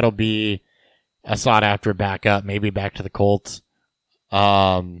 Brissett will be a sought after backup, maybe back to the Colts.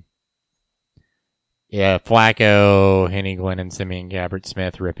 Flacco, Henny, Glennon, Simeon, Gabbert,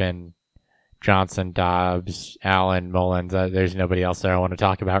 Smith, Rippon, Johnson, Dobbs, Allen, Mullins. There's nobody else there I want to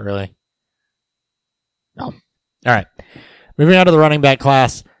talk about, really. No. All right. Moving on to the running back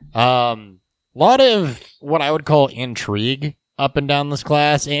class. A lot of what I would call intrigue up and down this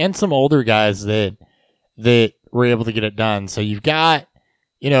class, and some older guys that were able to get it done. So you've got,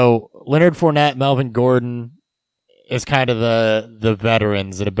 Leonard Fournette, Melvin Gordon is kind of the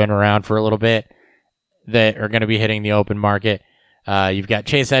veterans that have been around for a little bit that are going to be hitting the open market. You've got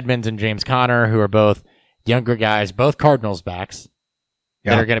Chase Edmonds and James Conner, who are both younger guys, both Cardinals backs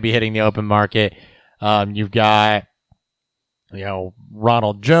that are going to be hitting the open market. You've got,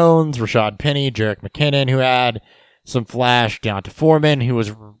 Ronald Jones, Rashad Penny, Jerick McKinnon, who had some flash, Deonta Foreman, who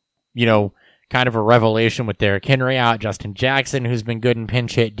was, kind of a revelation with Derrick Henry out, Justin Jackson, who's been good in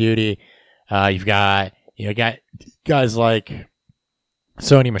pinch hit duty. You've got guys like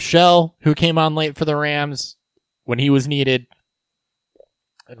Sony Michel, who came on late for the Rams when he was needed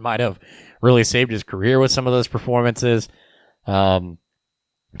and might have really saved his career with some of those performances.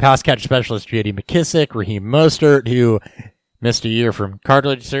 Pass catch specialist J.D. McKissick, Raheem Mostert, who missed a year from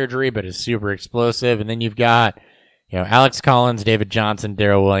cartilage surgery but is super explosive. And then you've got Alex Collins, David Johnson,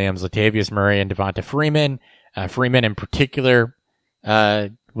 Darrell Williams, Latavius Murray, and Devonta Freeman. Freeman in particular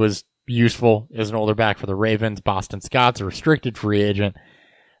was useful as an older back for the Ravens. Boston Scott's a restricted free agent.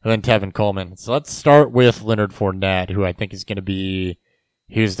 And then Tevin Coleman. So let's start with Leonard Fournette, who I think is going to be,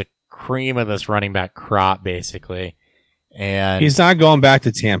 who's the cream of this running back crop, basically. And he's not going back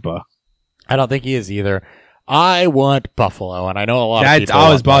to Tampa. I don't think he is either. I want Buffalo, and I know a lot of people.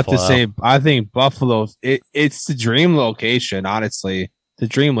 I was about to say, I think Buffalo, it's the dream location, honestly. The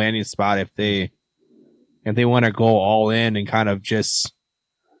dream landing spot if they want to go all in and kind of just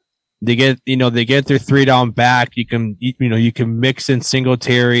they get their 3 down back. You can mix in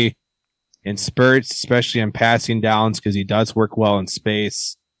Singletary in spurts, especially in passing downs, because he does work well in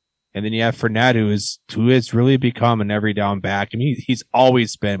space. And then you have Fournette, who has really become an every down back. I mean, he's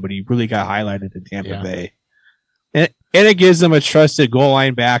always been, but he really got highlighted in Tampa Bay. And it gives them a trusted goal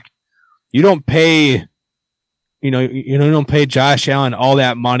line back. You don't pay, you don't pay Josh Allen all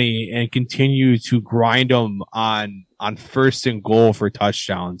that money and continue to grind them on first and goal for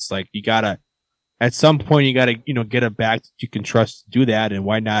touchdowns. Like at some point you gotta, get a back that you can trust to do that. And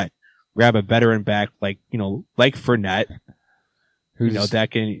why not grab a veteran back like Fournette,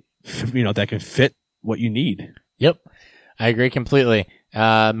 that can fit what you need. Yep. I agree completely.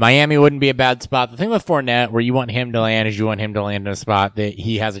 Miami wouldn't be a bad spot. The thing with Fournette, where you want him to land, is you want him to land in a spot that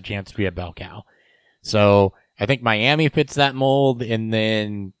he has a chance to be a bell cow. So I think Miami fits that mold, and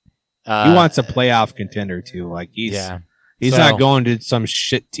then he wants a playoff contender too. Like he's not going to some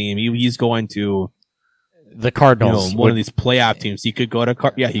shit team. He's going to the Cardinals. One of these playoff teams. He could go to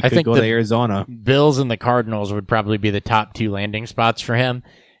to Arizona. Bills and the Cardinals would probably be the top 2 landing spots for him.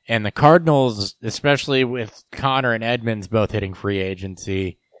 And the Cardinals, especially with Connor and Edmonds both hitting free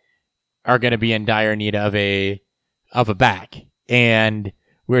agency, are going to be in dire need of a back. And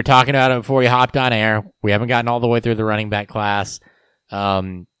we were talking about it before we hopped on air. We haven't gotten all the way through the running back class.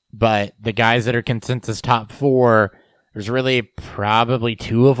 But the guys that are consensus top 4, there's really probably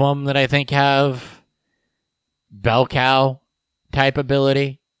 2 of them that I think have bell cow type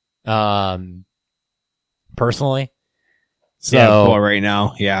ability. Personally. So right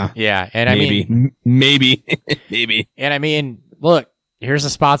now, yeah, and maybe. And I mean, look, here's the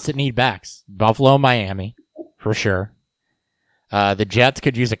spots that need backs: Buffalo, Miami, for sure. The Jets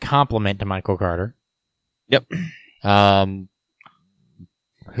could use a compliment to Michael Carter. Yep. Who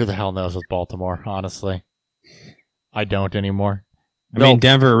the hell knows with Baltimore? Honestly, I don't anymore. I mean,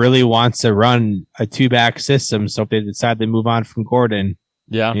 Denver really wants to run a 2-back system, so if they decide to move on from Gordon,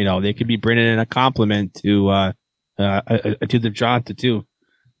 they could be bringing in a compliment to the Jonta too.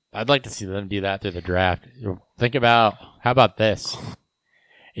 I'd like to see them do that through the draft. Think about, how about this?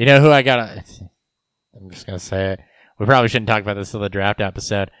 Who I got? I'm just gonna say it. We probably shouldn't talk about this in the draft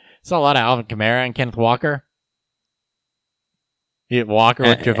episode. Saw a lot of Alvin Kamara and Kenneth Walker. You get Walker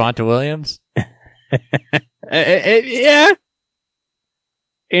with Javonte Williams. Yeah.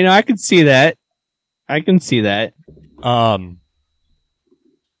 I can see that.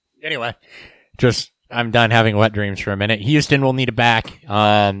 Anyway, I'm done having wet dreams for a minute. Houston will need a back.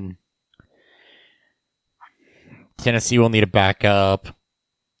 Tennessee will need a backup.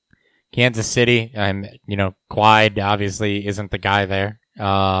 Kansas City, Clyde obviously isn't the guy there.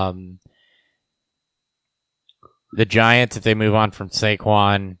 The Giants, if they move on from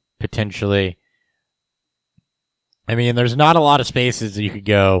Saquon, potentially. I mean, there's not a lot of spaces that you could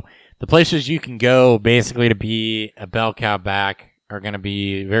go. The places you can go basically to be a bell cow back are going to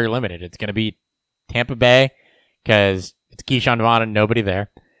be very limited. It's going to be Tampa Bay because it's Keyshawn Devon and nobody there.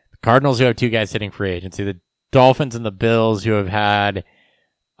 The Cardinals, who have 2 guys hitting free agency. The Dolphins and the Bills, who have had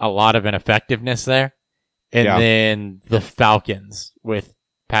a lot of ineffectiveness there. And then the Falcons with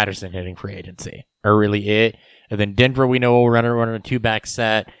Patterson hitting free agency are really it. And then Denver, we know will run a 2-back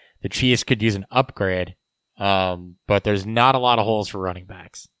set. The Chiefs could use an upgrade. But there's not a lot of holes for running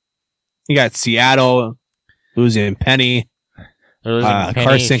backs. You got Seattle losing Penny.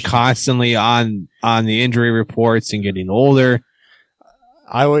 Carson constantly on the injury reports and getting older.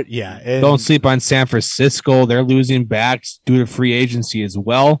 Don't sleep on San Francisco. They're losing backs due to free agency as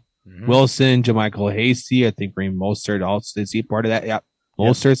well. Mm-hmm. Wilson, JaMychal Hasty, I think Raheem Mostert also is he part of that? Yeah.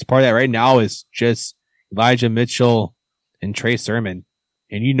 Mostert's part of that right now is just Elijah Mitchell and Trey Sermon.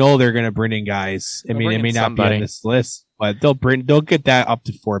 And they're going to bring in guys. It may not be on this list, but they'll get that up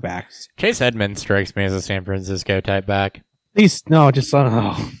to 4 backs. Chase Edmonds strikes me as a San Francisco type back. Please, no,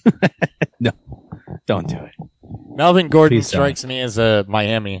 no, don't do it. Melvin Gordon strikes me as a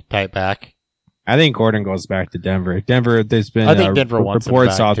Miami type back. I think Gordon goes back to Denver. There's been Denver wants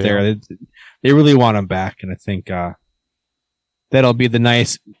reports out too. there. They really want him back, and I think that'll be the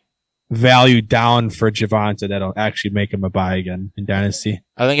nice value down for Javonte that'll actually make him a buy again in Dynasty.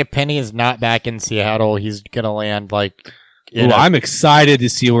 I think if Penny is not back in Seattle, he's going to land I'm excited to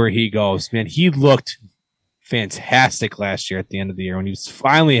see where he goes. Man, he looked fantastic last year at the end of the year when he was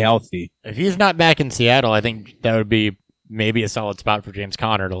finally healthy. If he's not back in Seattle, I think that would be maybe a solid spot for James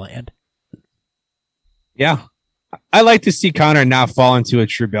Conner to land. Yeah. I like to see Conner not fall into a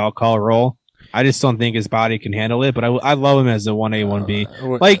true bell call role. I just don't think his body can handle it, but I love him as a 1A,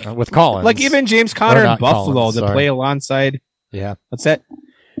 1B. With Collins. Like even James Conner in Buffalo Collins, to play alongside. Yeah. What's that?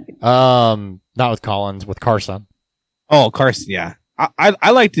 Not with Collins, with Carson. Oh, Carson, yeah.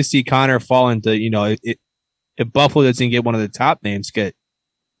 I like to see Conner fall into, if Buffalo doesn't get one of the top names,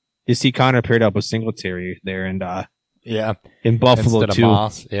 you see Conner paired up with Singletary there and in Buffalo instead too. Of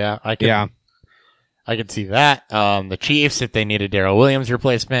Moss. Yeah, I could see that. The Chiefs, if they need a Darrell Williams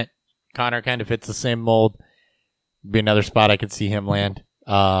replacement, Conner kind of fits the same mold. Be another spot I could see him land.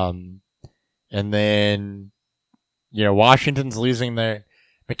 And then, Washington's losing their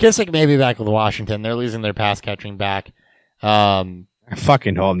McKissick may be back with Washington. They're losing their pass catching back. I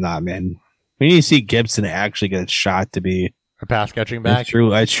fucking hope not, man. We need to see Gibson actually get a shot to be a pass catching back.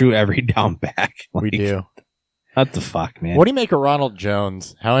 It's true every down back. We do. What the fuck, man? What do you make of Ronald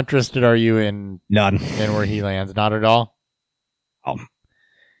Jones? How interested are you in none in where he lands? Not at all.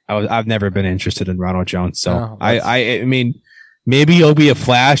 I've never been interested in Ronald Jones, so I mean, maybe he'll be a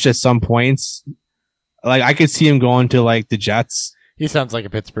flash at some points. Like I could see him going to like the Jets. He sounds like a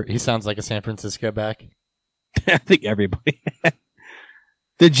Pittsburgh. He sounds like a San Francisco back. I think everybody.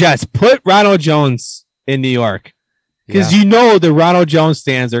 The Jets put Ronald Jones in New York because the Ronald Jones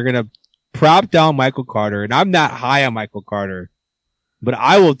stands are gonna prop down Michael Carter, and I'm not high on Michael Carter, but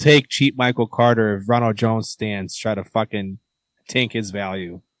I will take cheap Michael Carter if Ronald Jones stands try to fucking tank his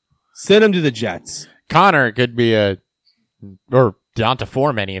value. Send him to the Jets. Connor could be or down to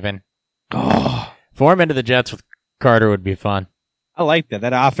Foreman even. Oh, Foreman to the Jets with Carter would be fun. I like that.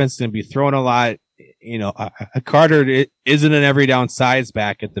 That offense is going to be throwing a lot. Carter isn't an every down size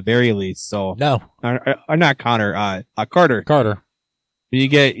back at the very least. So no, or not Connor. Carter. Carter. You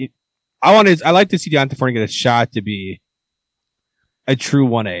get. I like to see Deonta Foreman get a shot to be a true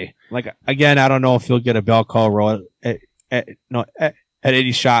 1A. Like again, I don't know if he'll get a bell call role at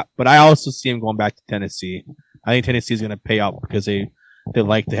 80 shot, but I also see him going back to Tennessee. I think Tennessee is going to pay out because they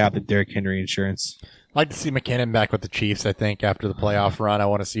like to have the Derrick Henry insurance. I'd like to see McKinnon back with the Chiefs, I think, after the playoff run. I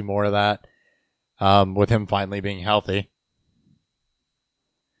want to see more of that with him finally being healthy.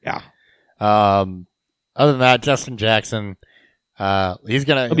 Yeah. Other than that, Justin Jackson, he'll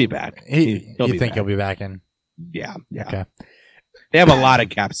be back. He'll be back in? Yeah. Okay. They have a lot of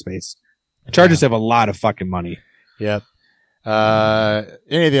cap space. The Chargers have a lot of fucking money. Yep.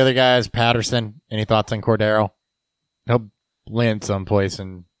 Any of the other guys, Patterson, any thoughts on Cordero? He'll land someplace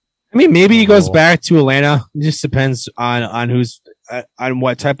in I mean, maybe he goes back to Atlanta. It just depends on who's on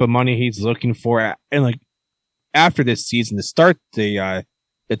what type of money he's looking for. And like after this season, to start the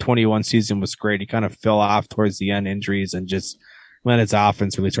 21 season was great. He kind of fell off towards the end, injuries, and just when his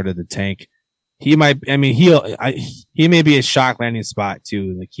offense really started to tank. He might. I mean, he may be a shock landing spot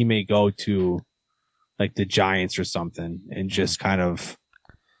too. Like he may go to like the Giants or something and just kind of,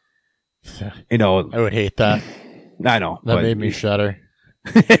 I would hate that. I know that made me shudder.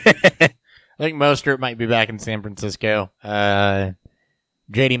 I think Mostert might be back in San Francisco.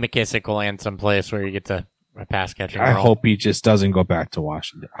 J.D. McKissick will land someplace where you get to a pass catching. I hope he just doesn't go back to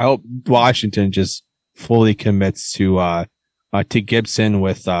Washington. I hope Washington just fully commits to Gibson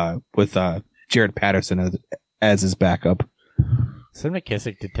with Jared Patterson as his backup. Send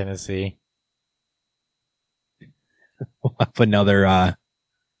McKissick to Tennessee. We'll have another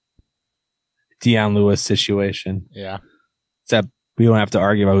Deion Lewis situation. Yeah. Except we don't have to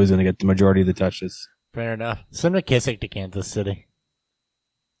argue about who's going to get the majority of the touches. Fair enough. Send McKissick to Kansas City.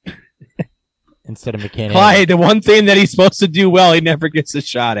 Instead of McKinney. Clyde, the one thing that he's supposed to do well, he never gets a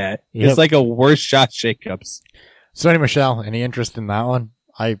shot at. Yep. It's like a worse shot shakeups. Sonny Michel, any interest in that one?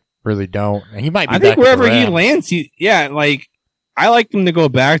 I really don't. He might be. I think wherever he lands, I like him to go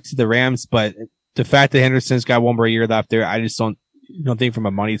back to the Rams, but the fact that Henderson's got one more year left there, I just don't think from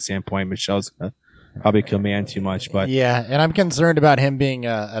a money standpoint, Michel's gonna probably command too much. But yeah, and I'm concerned about him being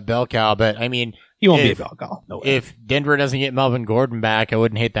a bell cow. But I mean, he won't be a bell cow. No way. If Denver doesn't get Melvin Gordon back, I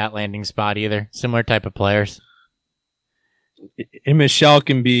wouldn't hate that landing spot either. Similar type of players. And Michel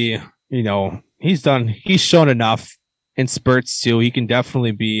can be, he's shown enough in spurts too. He can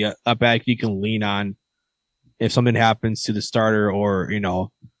definitely be a back you can lean on if something happens to the starter, or you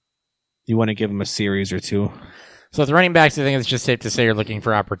want to give him a series or two. So with running backs, I think it's just safe to say you're looking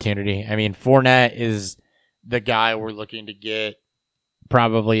for opportunity. I mean, Fournette is the guy we're looking to get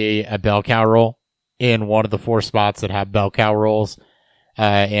probably a bell cow role in one of the 4 spots that have bell cow roles.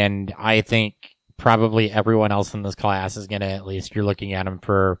 And I think probably everyone else in this class is going to, at least you're looking at them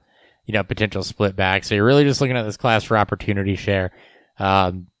for, potential split back. So you're really just looking at this class for opportunity share.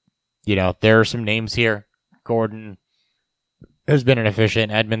 There are some names here. Gordon has been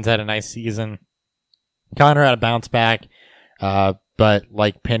inefficient. Edmonds had a nice season. Connor had a bounce back. But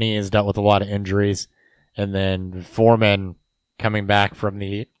like Penny has dealt with a lot of injuries. And then Foreman coming back from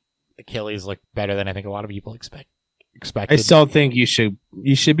the Achilles looked better than I think a lot of people expected. I still think you should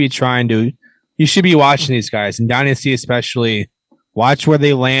be watching these guys, in Dynasty especially. Watch where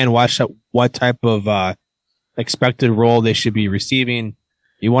they land. Watch what type of expected role they should be receiving.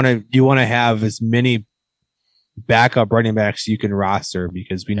 You want to have as many backup running backs you can roster,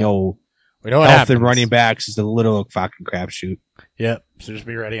 because we know health and running backs is a little fucking crapshoot. Yep. So just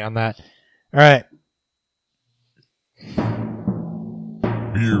be ready on that. All right.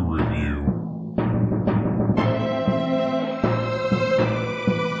 Beer review.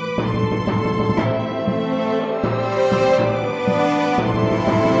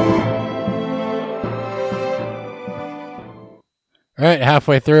 All right,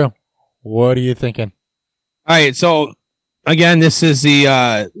 halfway through. What are you thinking? All right, so again, this is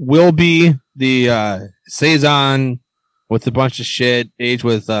the will be the Saison with a bunch of shit, aged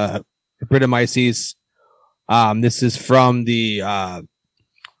with Brettanomyces. This is from the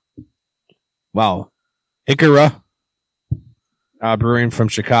Icarus brewing from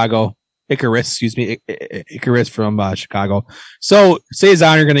Chicago. Icarus from Chicago. So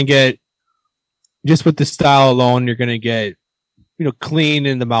Saison, you're gonna get, just with the style alone, you're gonna get clean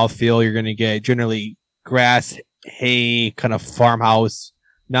in the mouthfeel. You're gonna get generally grass, hay, kind of farmhouse.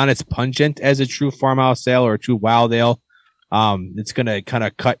 Not as pungent as a true farmhouse ale or a true wild ale. It's gonna kind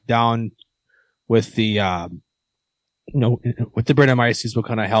of cut down with the with the Brettanomyces will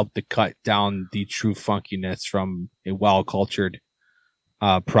kind of help to cut down the true funkiness from a well-cultured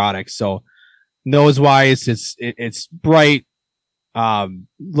product. So nose wise, it's bright,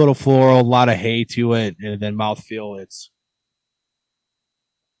 little floral, a lot of hay to it, and then mouthfeel,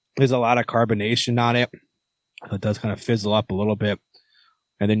 there's a lot of carbonation on it. It does kind of fizzle up a little bit.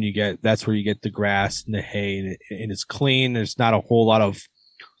 And then that's where you get the grass and the hay, and it's clean. There's not a whole lot of,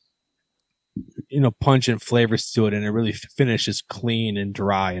 pungent flavors to it, and it really finishes clean and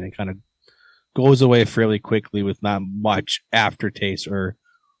dry, and it kind of goes away fairly quickly with not much aftertaste or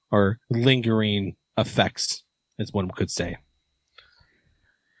lingering effects, as one could say.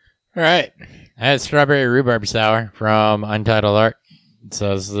 All right. I had strawberry rhubarb sour from Untitled Art. It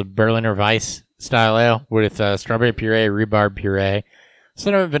says the Berliner Weiss style ale with strawberry puree, rhubarb puree,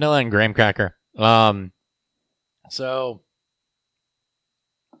 cinnamon, vanilla, and graham cracker. So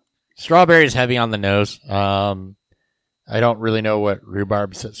strawberry is heavy on the nose. I don't really know what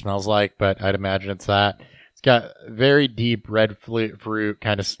rhubarb smells like, but I'd imagine it's that. It's got very deep red fruit,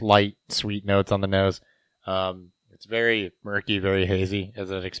 kind of light, sweet notes on the nose. It's very murky, very hazy,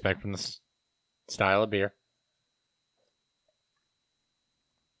 as I'd expect from this style of beer.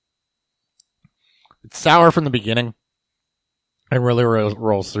 It's sour from the beginning. It really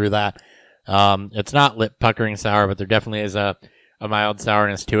rolls through that. It's not lip puckering sour, but there definitely is a mild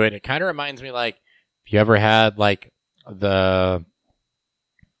sourness to it. It kind of reminds me like if you ever had like I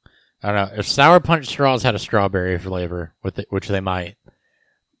don't know, if Sour Punch straws had a strawberry flavor with it, which they might.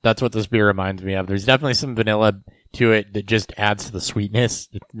 That's what this beer reminds me of. There's definitely some vanilla to it that just adds to the sweetness.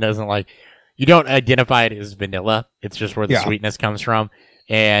 It doesn't like, you don't identify it as vanilla. It's just where the sweetness comes from.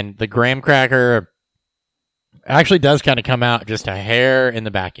 And the graham cracker actually does kind of come out just a hair in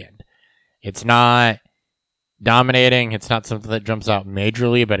the back end. It's not dominating. It's not something that jumps out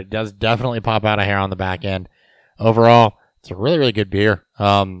majorly, but it does definitely pop out a hair on the back end. Overall, it's a really, really good beer.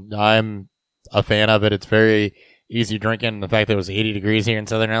 I'm a fan of it. It's very easy drinking. The fact that it was 80 degrees here in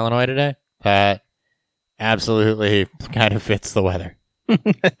Southern Illinois today, that absolutely kind of fits the weather. All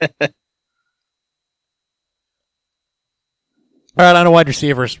right, on to wide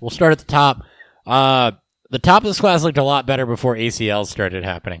receivers. We'll start at the top. The top of this class looked a lot better before ACLs started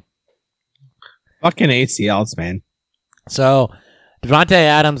happening. Fucking ACLs, man. So, Devontae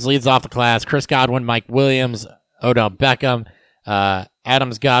Adams leads off the class. Chris Godwin, Mike Williams, Odell Beckham,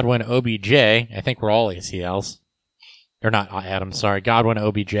 Adams, Godwin, OBJ. I think we're all ACLs. Or not Adams, sorry. Godwin,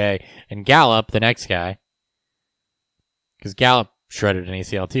 OBJ, and Gallup, the next guy. Because Gallup shredded an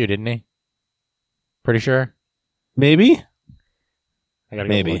ACL too, didn't he? Pretty sure. Maybe. I gotta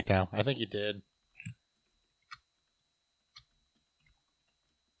go look now. I think he did.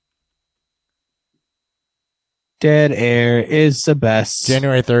 Dead air is the best.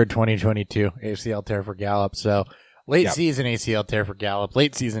 January 3rd, 2022. ACL tear for Gallup. So, late season ACL tear for Gallup.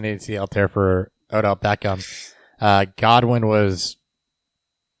 Late season ACL tear for Odell Beckham. Godwin was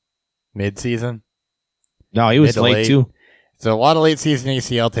mid-season. No, he was late too. So, a lot of late season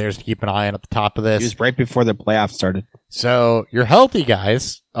ACL tears to keep an eye on at the top of this. He was right before the playoffs started. So, your healthy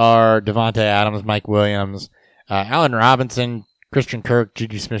guys are Devontae Adams, Mike Williams, Allen Robinson, Christian Kirk,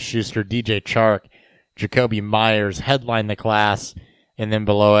 Juju Smith-Schuster, DJ Chark, Jacoby Myers headline the class, and then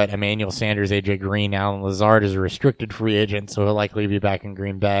below it, Emmanuel Sanders, AJ Green, Alan Lazard is a restricted free agent, so he'll likely be back in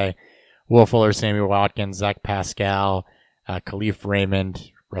Green Bay. Will Fuller, Sammy Watkins, Zach Pascal, Khalif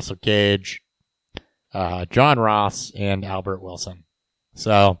Raymond, Russell Gage, John Ross, and Albert Wilson.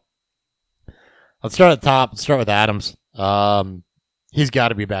 So, let's start at the top. Let's start with Adams. He's got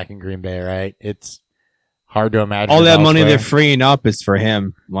to be back in Green Bay, right? It's hard to imagine. All that money they're freeing up is for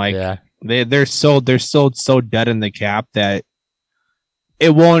him. Like, yeah. They're so dead in the cap that it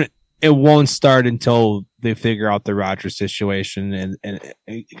won't start until they figure out the Rodgers situation and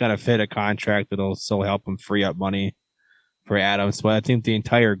you gotta fit a contract that'll still help them free up money for Adams. But I think the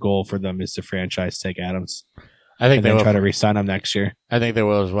entire goal for them is to franchise tag Adams. I think they will try to re-sign him next year. I think they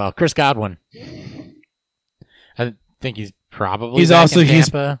will as well. Chris Godwin. I think he's probably he's back also in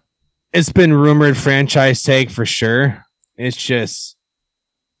Tampa. It's been rumored franchise tag for sure. It's just.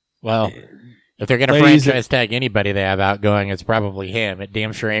 Well, if they're going to franchise tag anybody they have outgoing, it's probably him. It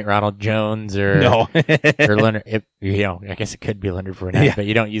damn sure ain't Ronald Jones or or Leonard. I guess it could be Leonard Fournette, but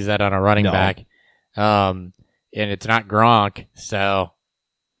you don't use that on a running back. And it's not Gronk, so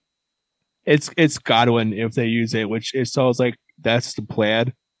it's Godwin if they use it, which it sounds like that's the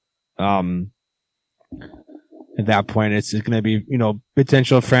plan. At that point, it's going to be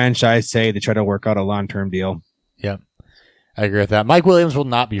potential franchise tag to try to work out a long-term deal. Yep. I agree with that. Mike Williams will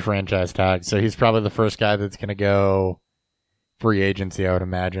not be franchise tagged, so he's probably the first guy that's going to go free agency, I would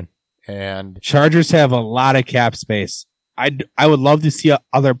imagine. And Chargers have a lot of cap space. I would love to see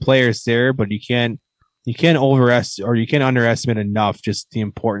other players there, but you can't overestimate or you can't underestimate enough just the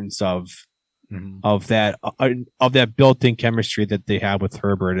importance of that built-in chemistry that they have with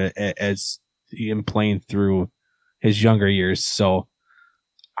Herbert as him playing through his younger years. So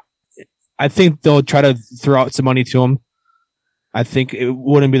I think they'll try to throw out some money to him. I think it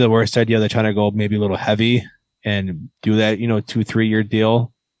wouldn't be the worst idea. They're trying to go maybe a little heavy and do that, 2-3 year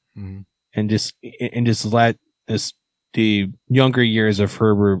deal, and just let the younger years of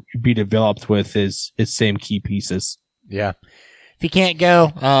Herbert be developed with his same key pieces. Yeah, if he can't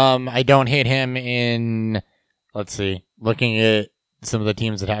go, I don't hate him in. Let's see, looking at some of the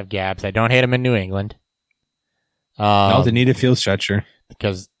teams that have gaps, I don't hate him in New England. No, they need a field stretcher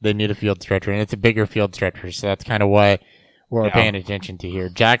because they need a field stretcher, and it's a bigger field stretcher, so that's kind of what we're paying attention to here.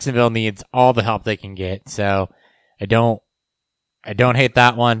 Jacksonville needs all the help they can get, so I don't hate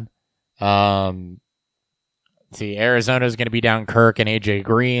that one. see, Arizona's going to be down Kirk and AJ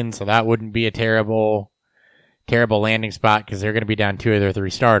Green, so that wouldn't be a terrible landing spot because they're going to be down 2 of their 3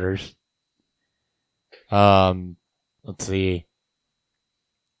 starters. Let's see.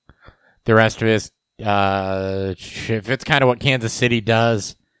 The rest of it, if it's kind of what Kansas City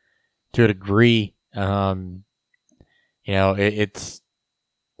does to a degree, it's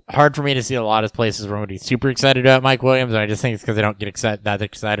hard for me to see a lot of places where I'm going to be super excited about Mike Williams, and I just think it's because I don't get that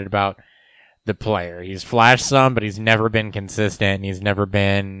excited about the player. He's flashed some, but he's never been consistent, and he's never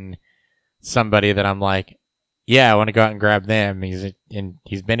been somebody that I'm like, yeah, I want to go out and grab them. He's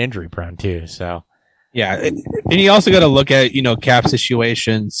been injury prone too, so. Yeah, and you also got to look at, cap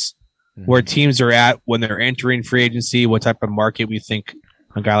situations where teams are at when they're entering free agency, what type of market we think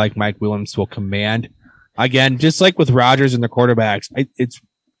a guy like Mike Williams will command. Again, just like with Rodgers and the quarterbacks, it's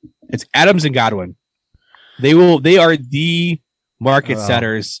Adams and Godwin. They are the market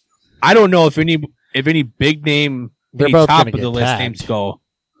setters. I don't know if any big name, any top of the list names go.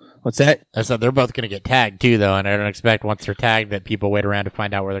 What's that? I said they're both going to get tagged too, though, and I don't expect once they're tagged that people wait around to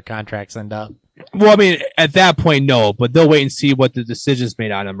find out where their contracts end up. Well, I mean, at that point, no, but they'll wait and see what the decision's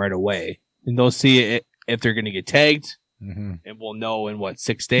made on them right away, and they'll see if they're going to get tagged, and we'll know in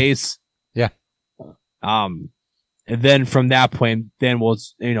 6 days. Yeah. And then from that point, then we'll,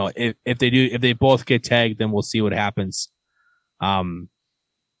 if they both get tagged, then we'll see what happens. But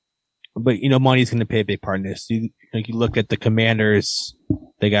money's going to play a big part in this. You look at the Commanders,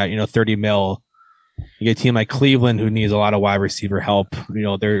 they got 30 mil. You get a team like Cleveland who needs a lot of wide receiver help.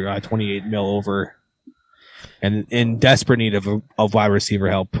 They're 28 mil over, and in desperate need of wide receiver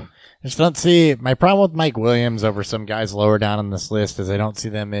help. I just don't see my problem with Mike Williams over some guys lower down on this list is I don't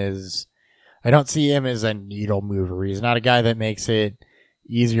see him as a needle mover. He's not a guy that makes it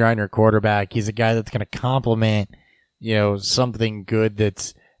easier on your quarterback. He's a guy that's going to complement, something good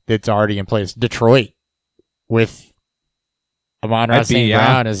that's already in place. Detroit with Amon-Ra St.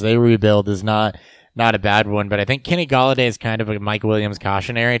 Brown as they rebuild is not a bad one, but I think Kenny Golladay is kind of a Mike Williams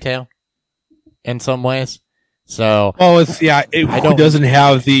cautionary tale in some ways. So, it doesn't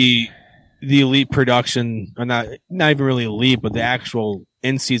have the elite production, or not even really elite, but the actual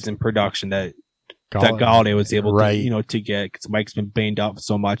in-season production that Golladay was able to get because Mike's been banged up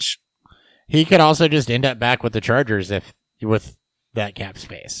so much. He could also just end up back with the Chargers with that cap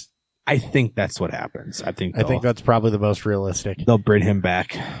space. I think that's what happens. I think that's probably the most realistic. They'll bring him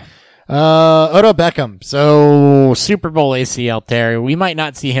back. Odell Beckham. So Super Bowl ACL tear. We might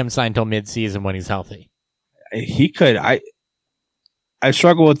not see him sign till mid-season when he's healthy. He could. I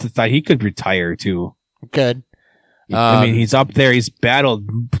struggle with the thought he could retire too. Good. I mean, he's up there. He's battled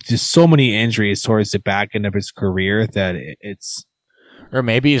just so many injuries towards the back end of his career that it's. Or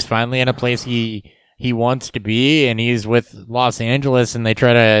maybe he's finally in a place he wants to be, and he's with Los Angeles, and they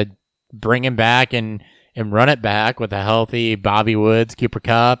try to bring him back and run it back with a healthy Bobby Woods, Cooper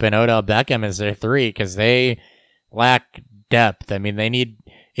Kupp, and Odell Beckham as their 3 because they lack depth. I mean,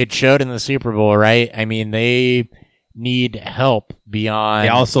 it showed in the Super Bowl, right? I mean, they need help beyond. They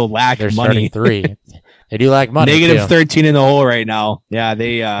also lack their money. Starting 3. They do lack money. Negative 13 in the hole right now. Yeah,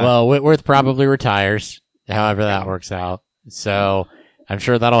 they. Well, Whitworth probably retires, however that works out. So I'm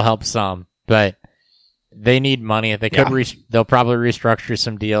sure that'll help some, but they need money. If they could, they'll probably restructure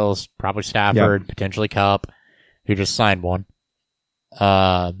some deals. Probably Stafford, potentially Kupp, who just signed one.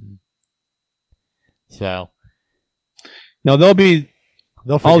 So no, they'll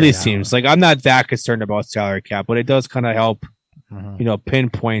all these teams. Like, I'm not that concerned about salary cap, but it does kind of help,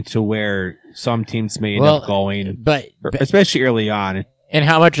 pinpoint to where some teams may end up going, but especially early on. And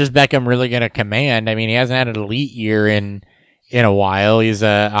how much is Beckham really going to command? I mean, he hasn't had an elite year in a while. He's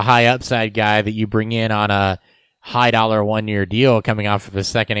a high upside guy that you bring in on a high dollar 1-year deal coming off of his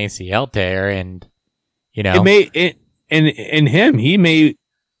second ACL tear, and he may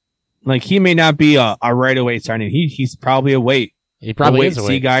not be a right away signing. He's probably a wait. He probably is a wait.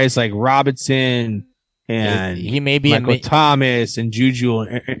 See guys like Robinson and he may be Michael Thomas and Juju,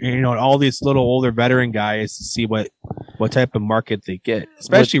 and all these little older veteran guys to see what type of market they get.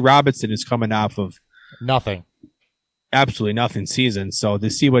 Especially Robinson is coming off of nothing. Absolutely nothing season. So to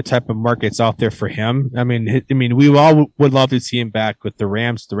see what type of market's out there for him, I mean, we all would love to see him back with the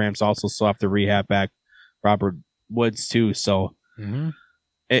Rams. The Rams also still have to rehab back Robert Woods too. So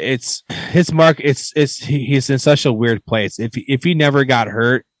it's his mark. He's in such a weird place. If he never got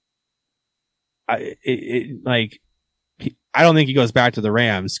hurt, I don't think he goes back to the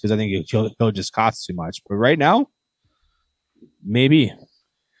Rams because I think he'll just cost too much. But right now, maybe.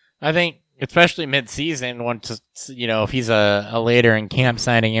 I think. Especially mid-season, once if he's a later in camp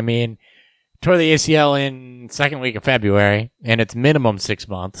signing. I mean, tore the ACL in second week of February, and it's minimum 6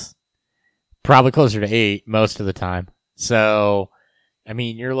 months. probably closer to 8 most of the time. So, I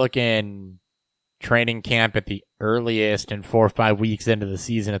mean, you're looking training camp at the earliest and 4 or 5 weeks into the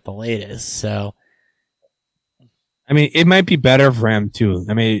season at the latest. So, I mean, it might be better for him too.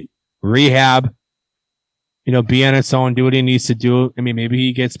 I mean, rehab, be on its own, do what he needs to do. I mean, maybe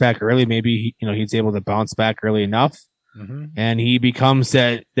he gets back early. Maybe he's able to bounce back early enough, and he becomes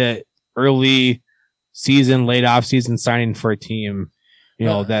that early season, late off season signing for a team,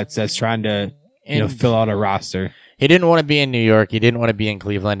 that's trying to fill out a roster. He didn't want to be in New York. He didn't want to be in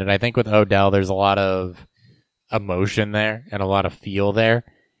Cleveland. And I think with Odell, there's a lot of emotion there and a lot of feel there.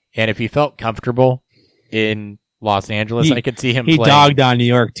 And if he felt comfortable in Los Angeles, I could see him He playing. dogged on New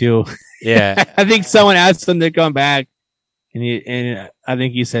York too. Yeah. I think someone asked him to come back, and I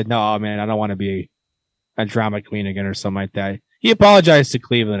think he said, "No, man, I don't want to be a drama queen again," or something like that. He apologized to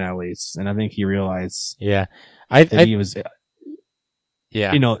Cleveland at least, and I think he realized Yeah. that he was,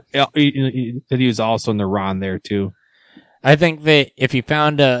 Yeah. that he was also in the wrong there too. I think that if he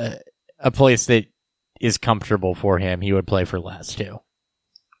found a place that is comfortable for him, he would play for less too.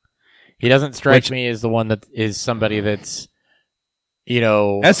 He doesn't strike me as the one that is somebody that's,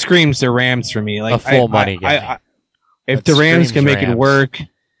 that screams the Rams for me. Like a full money guy. If the Rams can make it work,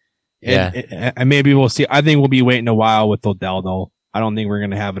 and maybe we'll see. I think we'll be waiting a while with Odell though. I don't think we're going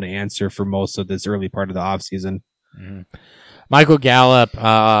to have an answer for most of this early part of the offseason. Mm-hmm. Michael Gallup,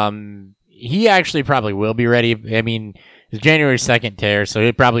 he actually probably will be ready. I mean, it's January 2nd tear, so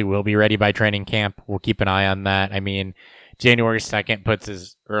he probably will be ready by training camp. We'll keep an eye on that. I mean, January 2nd puts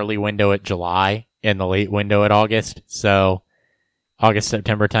his early window at July and the late window at August. So August,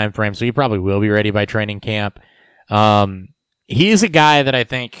 September timeframe. So he probably will be ready by training camp. He's a guy that I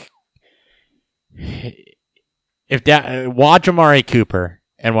think watch Amari Cooper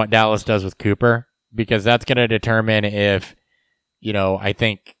and what Dallas does with Cooper, because that's going to determine if, I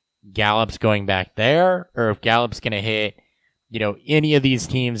think Gallup's going back there, or if Gallup's going to hit, any of these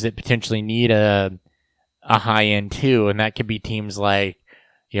teams that potentially need a high end too. And that could be teams like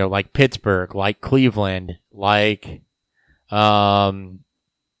Pittsburgh, like Cleveland, like, the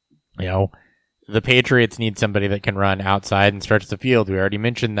Patriots need somebody that can run outside and stretch the field. We already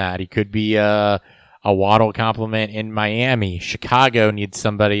mentioned that. He could be a Waddle complement in Miami. Chicago needs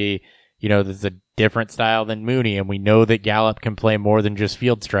somebody, that's a different style than Mooney, and we know that Gallup can play more than just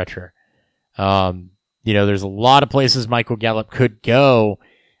field stretcher. There's a lot of places Michael Gallup could go.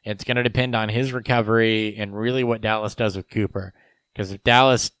 It's going to depend on his recovery and really what Dallas does with Cooper. Because if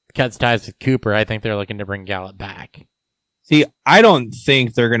Dallas cuts ties with Cooper, I think they're looking to bring Gallup back. See, I don't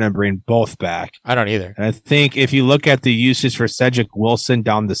think they're going to bring both back. I don't either. And I think if you look at the usage for Cedric Wilson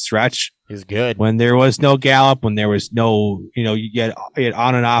down the stretch, he's good. When there was no Gallup, when there was no, you had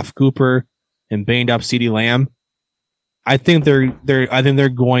on and off Cooper and banged up CeeDee Lamb. I think they're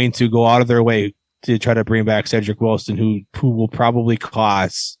going to go out of their way to try to bring back Cedric Wilson, who will probably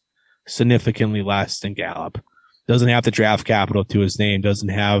cost significantly less than Gallup. Doesn't have the draft capital to his name. Doesn't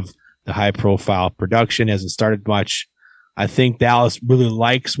have the high profile production. Hasn't started much. I think Dallas really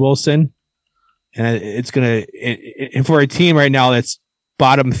likes Wilson, and it's going to, and for a team right now that's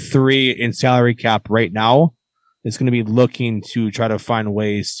bottom 3 in salary cap right now, it's going to be looking to try to find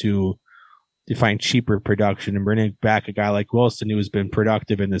ways to find cheaper production, and bringing back a guy like Wilson who has been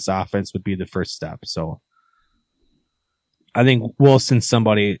productive in this offense would be the first step. So I think Wilson's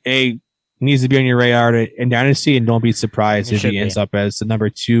somebody, needs to be on your radar in Dynasty, and don't be surprised if he ends up as the number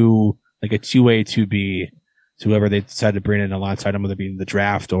 2, like a 2A, 2B, to whoever they decide to bring in alongside him, whether it be in the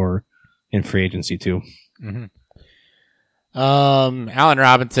draft or in free agency too. Mm-hmm. Allen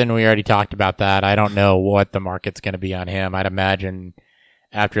Robinson, we already talked about that. I don't know what the market's going to be on him. I'd imagine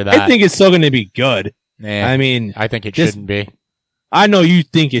after that, I think it's still going to be good. I mean, I think it shouldn't be. I know you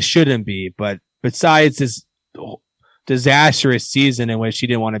think it shouldn't be, but besides this disastrous season in which he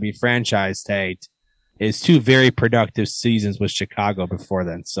didn't want to be franchise tagged, is 2 very productive seasons with Chicago before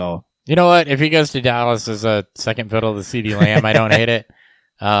then. So, you know what? If he goes to Dallas as a second fiddle to CeeDee Lamb, I don't hate it.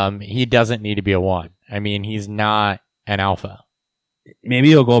 He doesn't need to be a 1. I mean, he's not an alpha. Maybe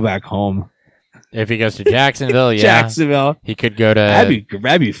he'll go back home. If he goes to Jacksonville, yeah. Jacksonville. He could go to...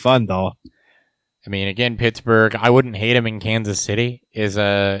 That'd be fun, though. I mean, again, Pittsburgh, I wouldn't hate him in Kansas City is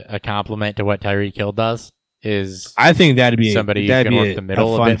a compliment to what Tyreek Hill does. I think that'd be somebody who can work the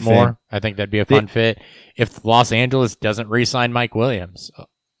middle a bit more. I think that'd be a fun fit. If Los Angeles doesn't re-sign Mike Williams,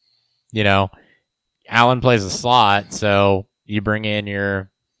 Allen plays a slot, so you bring in your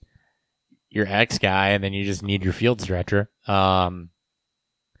X guy, and then you just need your field stretcher.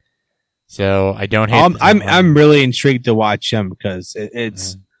 So I don't hate. I'm really intrigued to watch him because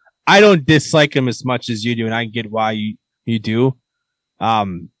it's. I don't dislike him as much as you do, and I get why you do.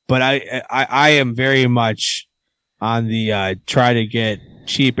 But But I am very much on the try to get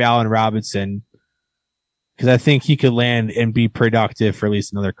cheap Allen Robinson because I think he could land and be productive for at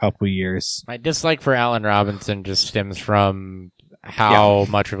least another couple of years. My dislike for Allen Robinson just stems from how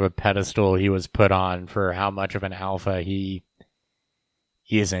much of a pedestal he was put on for how much of an alpha he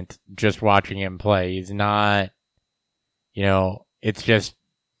isn't. Just watching him play, he's not. It's just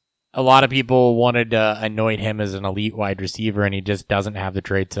a lot of people wanted to anoint him as an elite wide receiver, and he just doesn't have the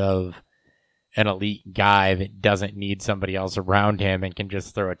traits of an elite guy that doesn't need somebody else around him and can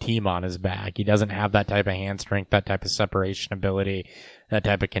just throw a team on his back. He doesn't have that type of hand strength, that type of separation ability, that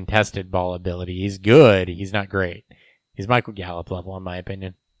type of contested ball ability. He's good. He's not great. He's Michael Gallup level, in my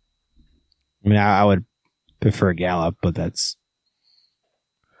opinion. I mean, I would prefer Gallup, but that's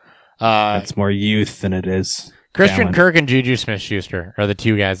more youth than it is. Christian talent. Kirk and Juju Smith-Schuster are the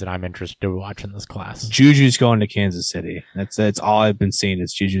two guys that I'm interested to watch in this class. Juju's going to Kansas City. That's all I've been seeing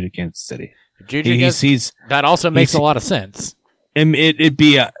is Juju to Kansas City. Juju that also makes a lot of sense. And it'd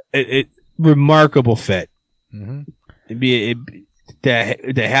be a remarkable fit. Mm-hmm.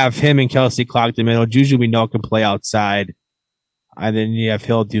 To have him and Kelsey clog the middle. Juju we know can play outside, and then you have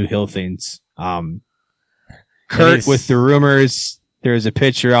Hill do Hill things. Kurt with the rumors. There's a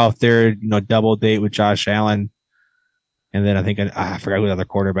picture out there, double date with Josh Allen. And then I think I forgot who the other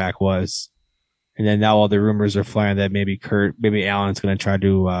quarterback was. And then now all the rumors are flying that maybe Allen's going to try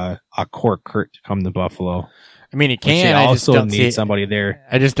to court Kurt to come to Buffalo. I mean, he can. I also need somebody there.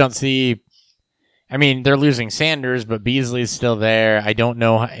 I just don't see. I mean, they're losing Sanders, but Beasley's still there. I don't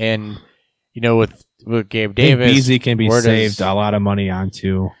know. And, with Gabe Davis. Beasley can be saved a lot of money on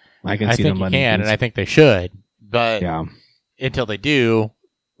too. I think he can, and I think they should. But until they do,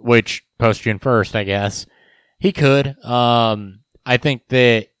 which post June 1st, I guess, he could. I think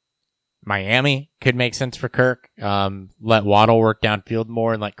that Miami could make sense for Kirk. Let Waddle work downfield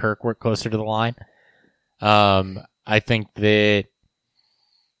more and let Kirk work closer to the line. I think that.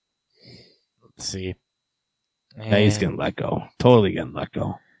 Let's see. Yeah, he's getting let go. Totally getting let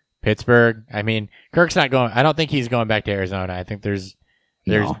go. Pittsburgh. I mean, Kirk's not going. I don't think he's going back to Arizona. I think there's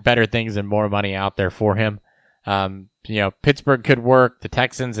better things and more money out there for him. Pittsburgh could work. The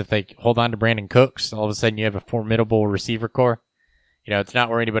Texans, if they hold on to Brandon Cooks, all of a sudden you have a formidable receiver core. It's not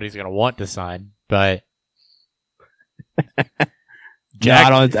where anybody's going to want to sign, but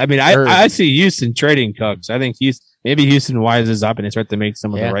I see Houston trading Cooks. I think maybe Houston wises up and they start to make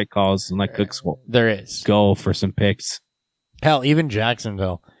some of the right calls and let Cooks go for some picks. Hell, even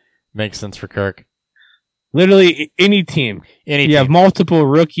Jacksonville makes sense for Kirk. Literally any team. You have multiple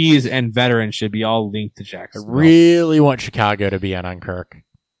rookies and veterans should be all linked to Jacksonville. I really want Chicago to be in on Kirk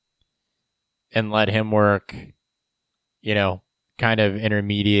and let him work, kind of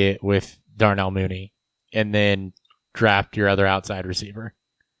intermediate with Darnell Mooney and then draft your other outside receiver.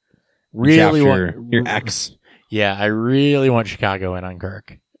 Really want your ex. Yeah, I really want Chicago in on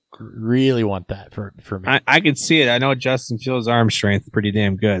Kirk. Really want that for me. I can see it. I know Justin Fields' arm strength is pretty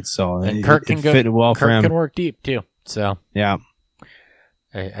damn good, so and Kirk can fit well for him. Kirk can work deep too. So yeah,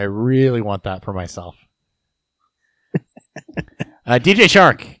 I really want that for myself. DJ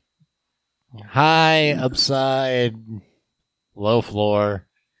Shark, high upside, low floor.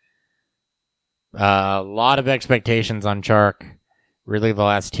 A lot of expectations on Shark. Really, the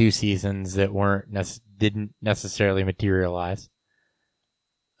last two seasons that didn't necessarily materialize.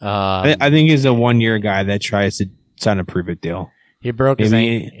 I think he's a 1 year guy that tries to sign a prove it deal. He broke his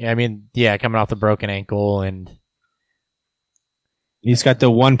ankle. Coming off the broken ankle, and he's got the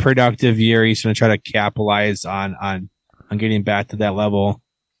one productive year. He's going to try to capitalize on getting back to that level.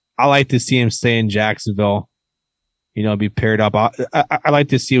 I like to see him stay in Jacksonville. Be paired up. I like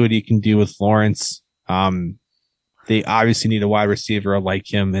to see what he can do with Lawrence. They obviously need a wide receiver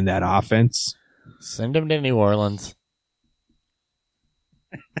like him in that offense. Send him to New Orleans.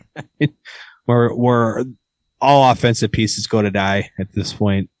 where all offensive pieces go to die at this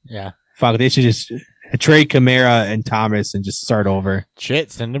point. Yeah. Fuck, they should just trade Kamara and Thomas and just start over.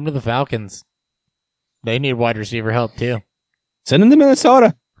 Shit, send them to the Falcons. They need wide receiver help too. Send them to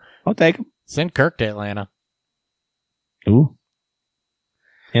Minnesota. I'll take them. Send Kirk to Atlanta. Ooh.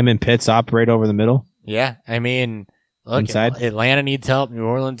 Him and Pitts operate over the middle. Yeah, I mean, look, inside. Atlanta needs help. New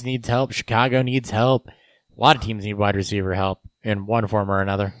Orleans needs help. Chicago needs help. A lot of teams need wide receiver help in one form or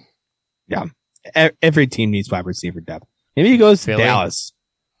another. Yeah. Every team needs wide receiver depth. Maybe he goes to Dallas.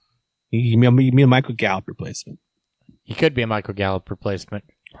 He be a Michael Gallup replacement. He could be a Michael Gallup replacement.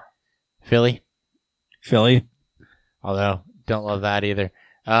 Philly. Although, don't love that either.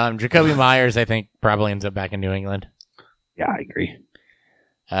 Jacoby Myers, I think, probably ends up back in New England. Yeah, I agree.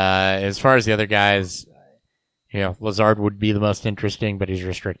 As far as the other guys, Lazard would be the most interesting, but he's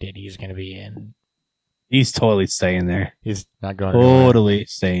restricted. He's going to be in. He's totally staying there. He's not going anywhere. Totally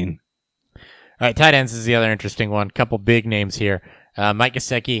staying. All right, tight ends is the other interesting one. Couple big names here. Mike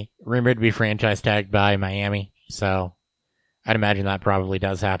Gesicki, rumored to be franchise tagged by Miami, so I'd imagine that probably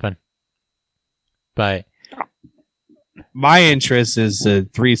does happen. But my interest is the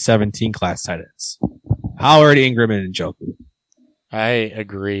 317 class tight ends. Howard, Ingram, and Njoku. I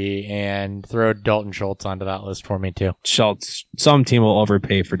agree, and throw Dalton Schultz onto that list for me too. Schultz. Some team will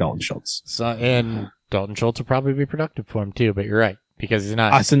overpay for Dalton Schultz. So, and Dalton Schultz will probably be productive for him too, but you're right, because he's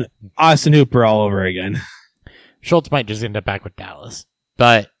not. Austin Hooper all over again. Schultz might just end up back with Dallas,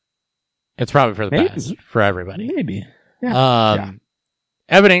 but it's probably for the best for everybody. Maybe. Yeah.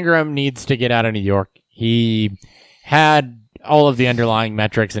 Evan Ingram needs to get out of New York. He had all of the underlying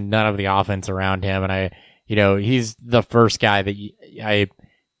metrics and none of the offense around him, and he's the first guy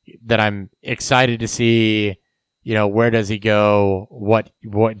that I'm excited to see. Where does he go? What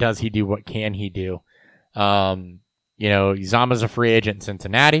does he do? What can he do? Uzama's a free agent in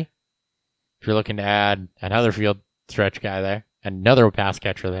Cincinnati. If you're looking to add another field stretch guy there, another pass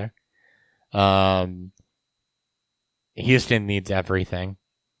catcher there. Houston needs everything.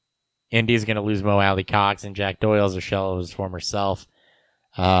 Indy's going to lose Mo Alley Cox, and Jack Doyle's a shell of his former self.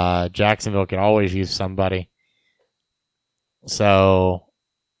 Jacksonville can always use somebody. So,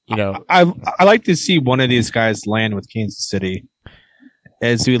 I like to see one of these guys land with Kansas City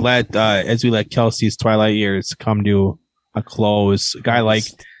as we let Kelsey's twilight years come to a close. A guy like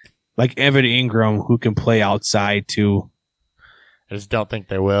Evan Ingram who can play outside too. I just don't think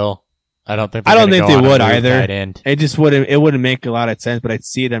they will. I don't think they would either. It just wouldn't make a lot of sense, but I'd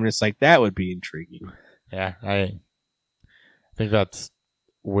see them just like that would be intriguing. Yeah, I think that's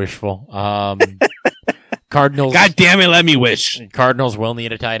wishful. Cardinals. God damn it, let me wish. Cardinals will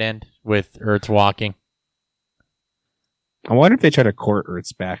need a tight end with Ertz walking. I wonder if they try to court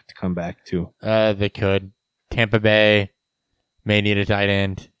Ertz back to come back too. They could. Tampa Bay may need a tight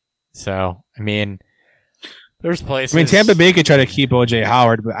end. So, there's places. Tampa Bay could try to keep OJ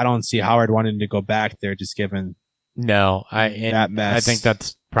Howard, but I don't see Howard wanting to go back there just given that mess. I think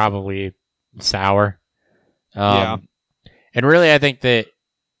that's probably sour. Yeah. And really, I think that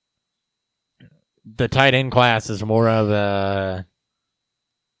the tight end class is more of a...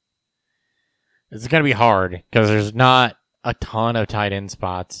 It's going to be hard because there's not a ton of tight end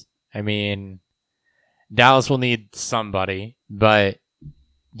spots. Dallas will need somebody, but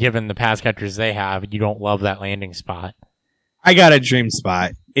given the pass catchers they have, you don't love that landing spot. I got a dream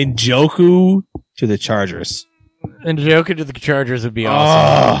spot. Njoku to the Chargers. Njoku to the Chargers would be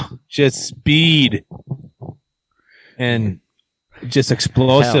awesome. Just speed and just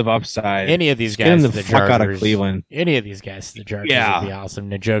explosive upside. Any of these guys to the fuck Chargers, out of Cleveland. Any of these guys to the Chargers would be awesome.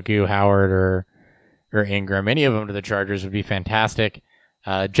 Njoku, Howard, or Ingram. Any of them to the Chargers would be fantastic.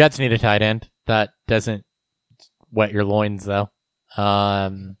 Jets need a tight end. That doesn't wet your loins, though.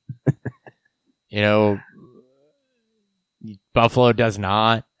 Buffalo does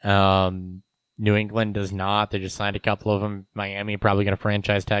not. New England does not. They just signed a couple of them. Miami probably going to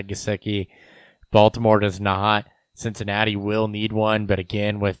franchise tag Gesicki. Baltimore does not. Cincinnati will need one, but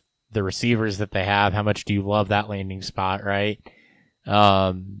again, with the receivers that they have, how much do you love that landing spot, right?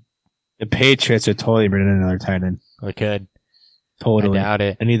 The Patriots are totally bringing in another tight end. They could. Totally. I doubt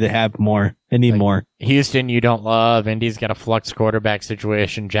it. I need to have more. I need more. Houston, you don't love. Indy's got a flux quarterback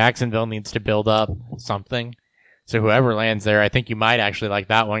situation. Jacksonville needs to build up something. So whoever lands there, I think you might actually like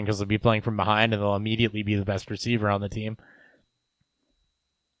that one because they'll be playing from behind and they'll immediately be the best receiver on the team.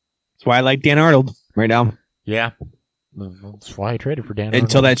 That's why I like Dan Arnold right now. Yeah. That's why I traded for Dan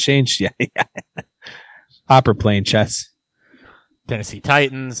Until Arnold. that changed. Yeah. Hopper playing chess. Tennessee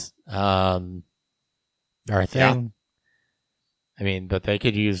Titans are a thing. But they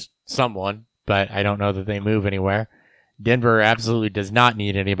could use someone, but I don't know that they move anywhere. Denver absolutely does not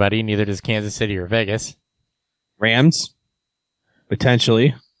need anybody. Neither does Kansas City or Vegas. Rams,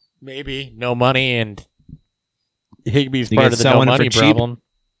 potentially. Maybe. No money, and Higbee's part of the no money problem.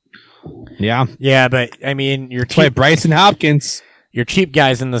 Yeah. Yeah, but, your play Bryson Hopkins. Your cheap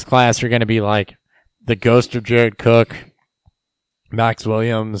guys in this class are going to be like the ghost of Jared Cook, Max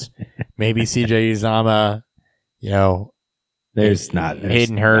Williams, maybe CJ Uzama, There's not.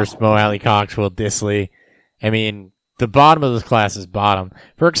 Hayden Hurst, Mo Alley Cox, Will Dissly. The bottom of this class is bottom.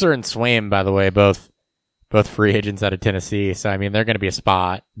 Ferkser and Swaim, by the way, both free agents out of Tennessee. So, they're going to be a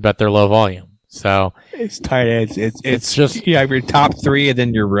spot, but they're low volume. So it's tight ends. It's just you have your top three and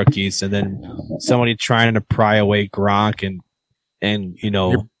then your rookies and then somebody trying to pry away Gronk and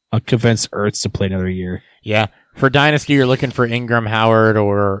convince Ertz to play another year. Yeah. For Dynasty, you're looking for Ingram, Howard,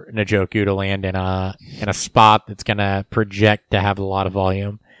 or Njoku to land in a spot that's going to project to have a lot of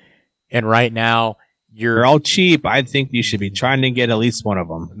volume. And right now, they're all cheap. I think you should be trying to get at least one of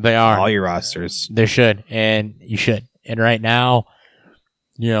them. They are. All your rosters. They should, and you should. And right now,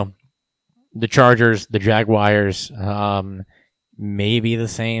 the Chargers, the Jaguars, maybe the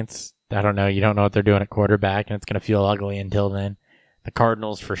Saints. I don't know. You don't know what they're doing at quarterback, and it's going to feel ugly until then. The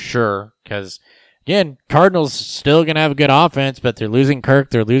Cardinals for sure, because, again, Cardinals still going to have a good offense, but they're losing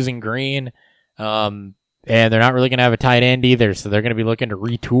Kirk, they're losing Green, and they're not really going to have a tight end either, so they're going to be looking to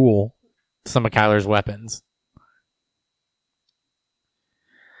retool some of Kyler's weapons.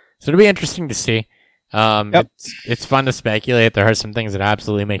 So it'll be interesting to see. It's fun to speculate. There are some things that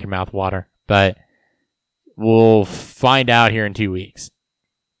absolutely make your mouth water, but we'll find out here in 2 weeks.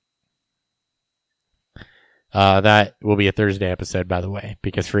 That will be a Thursday episode, by the way,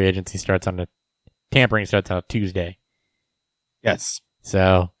 because free agency tampering starts on a Tuesday. Yes.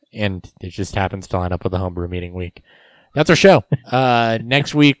 So, and it just happens to line up with the homebrew meeting week. That's our show.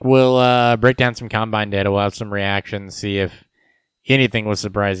 Next week, we'll break down some combine data. We'll have some reactions, see if anything was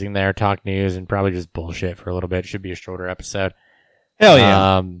surprising there, talk news, and probably just bullshit for a little bit. Should be a shorter episode. Hell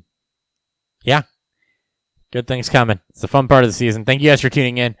yeah. Yeah. Good things coming. It's the fun part of the season. Thank you guys for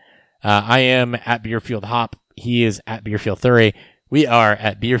tuning in. I am at Beerfield Hop. He is at Beerfield Thury. We are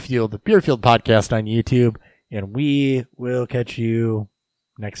at Beerfield, the Beerfield Podcast on YouTube, and we will catch you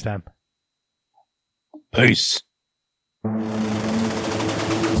next time. Peace.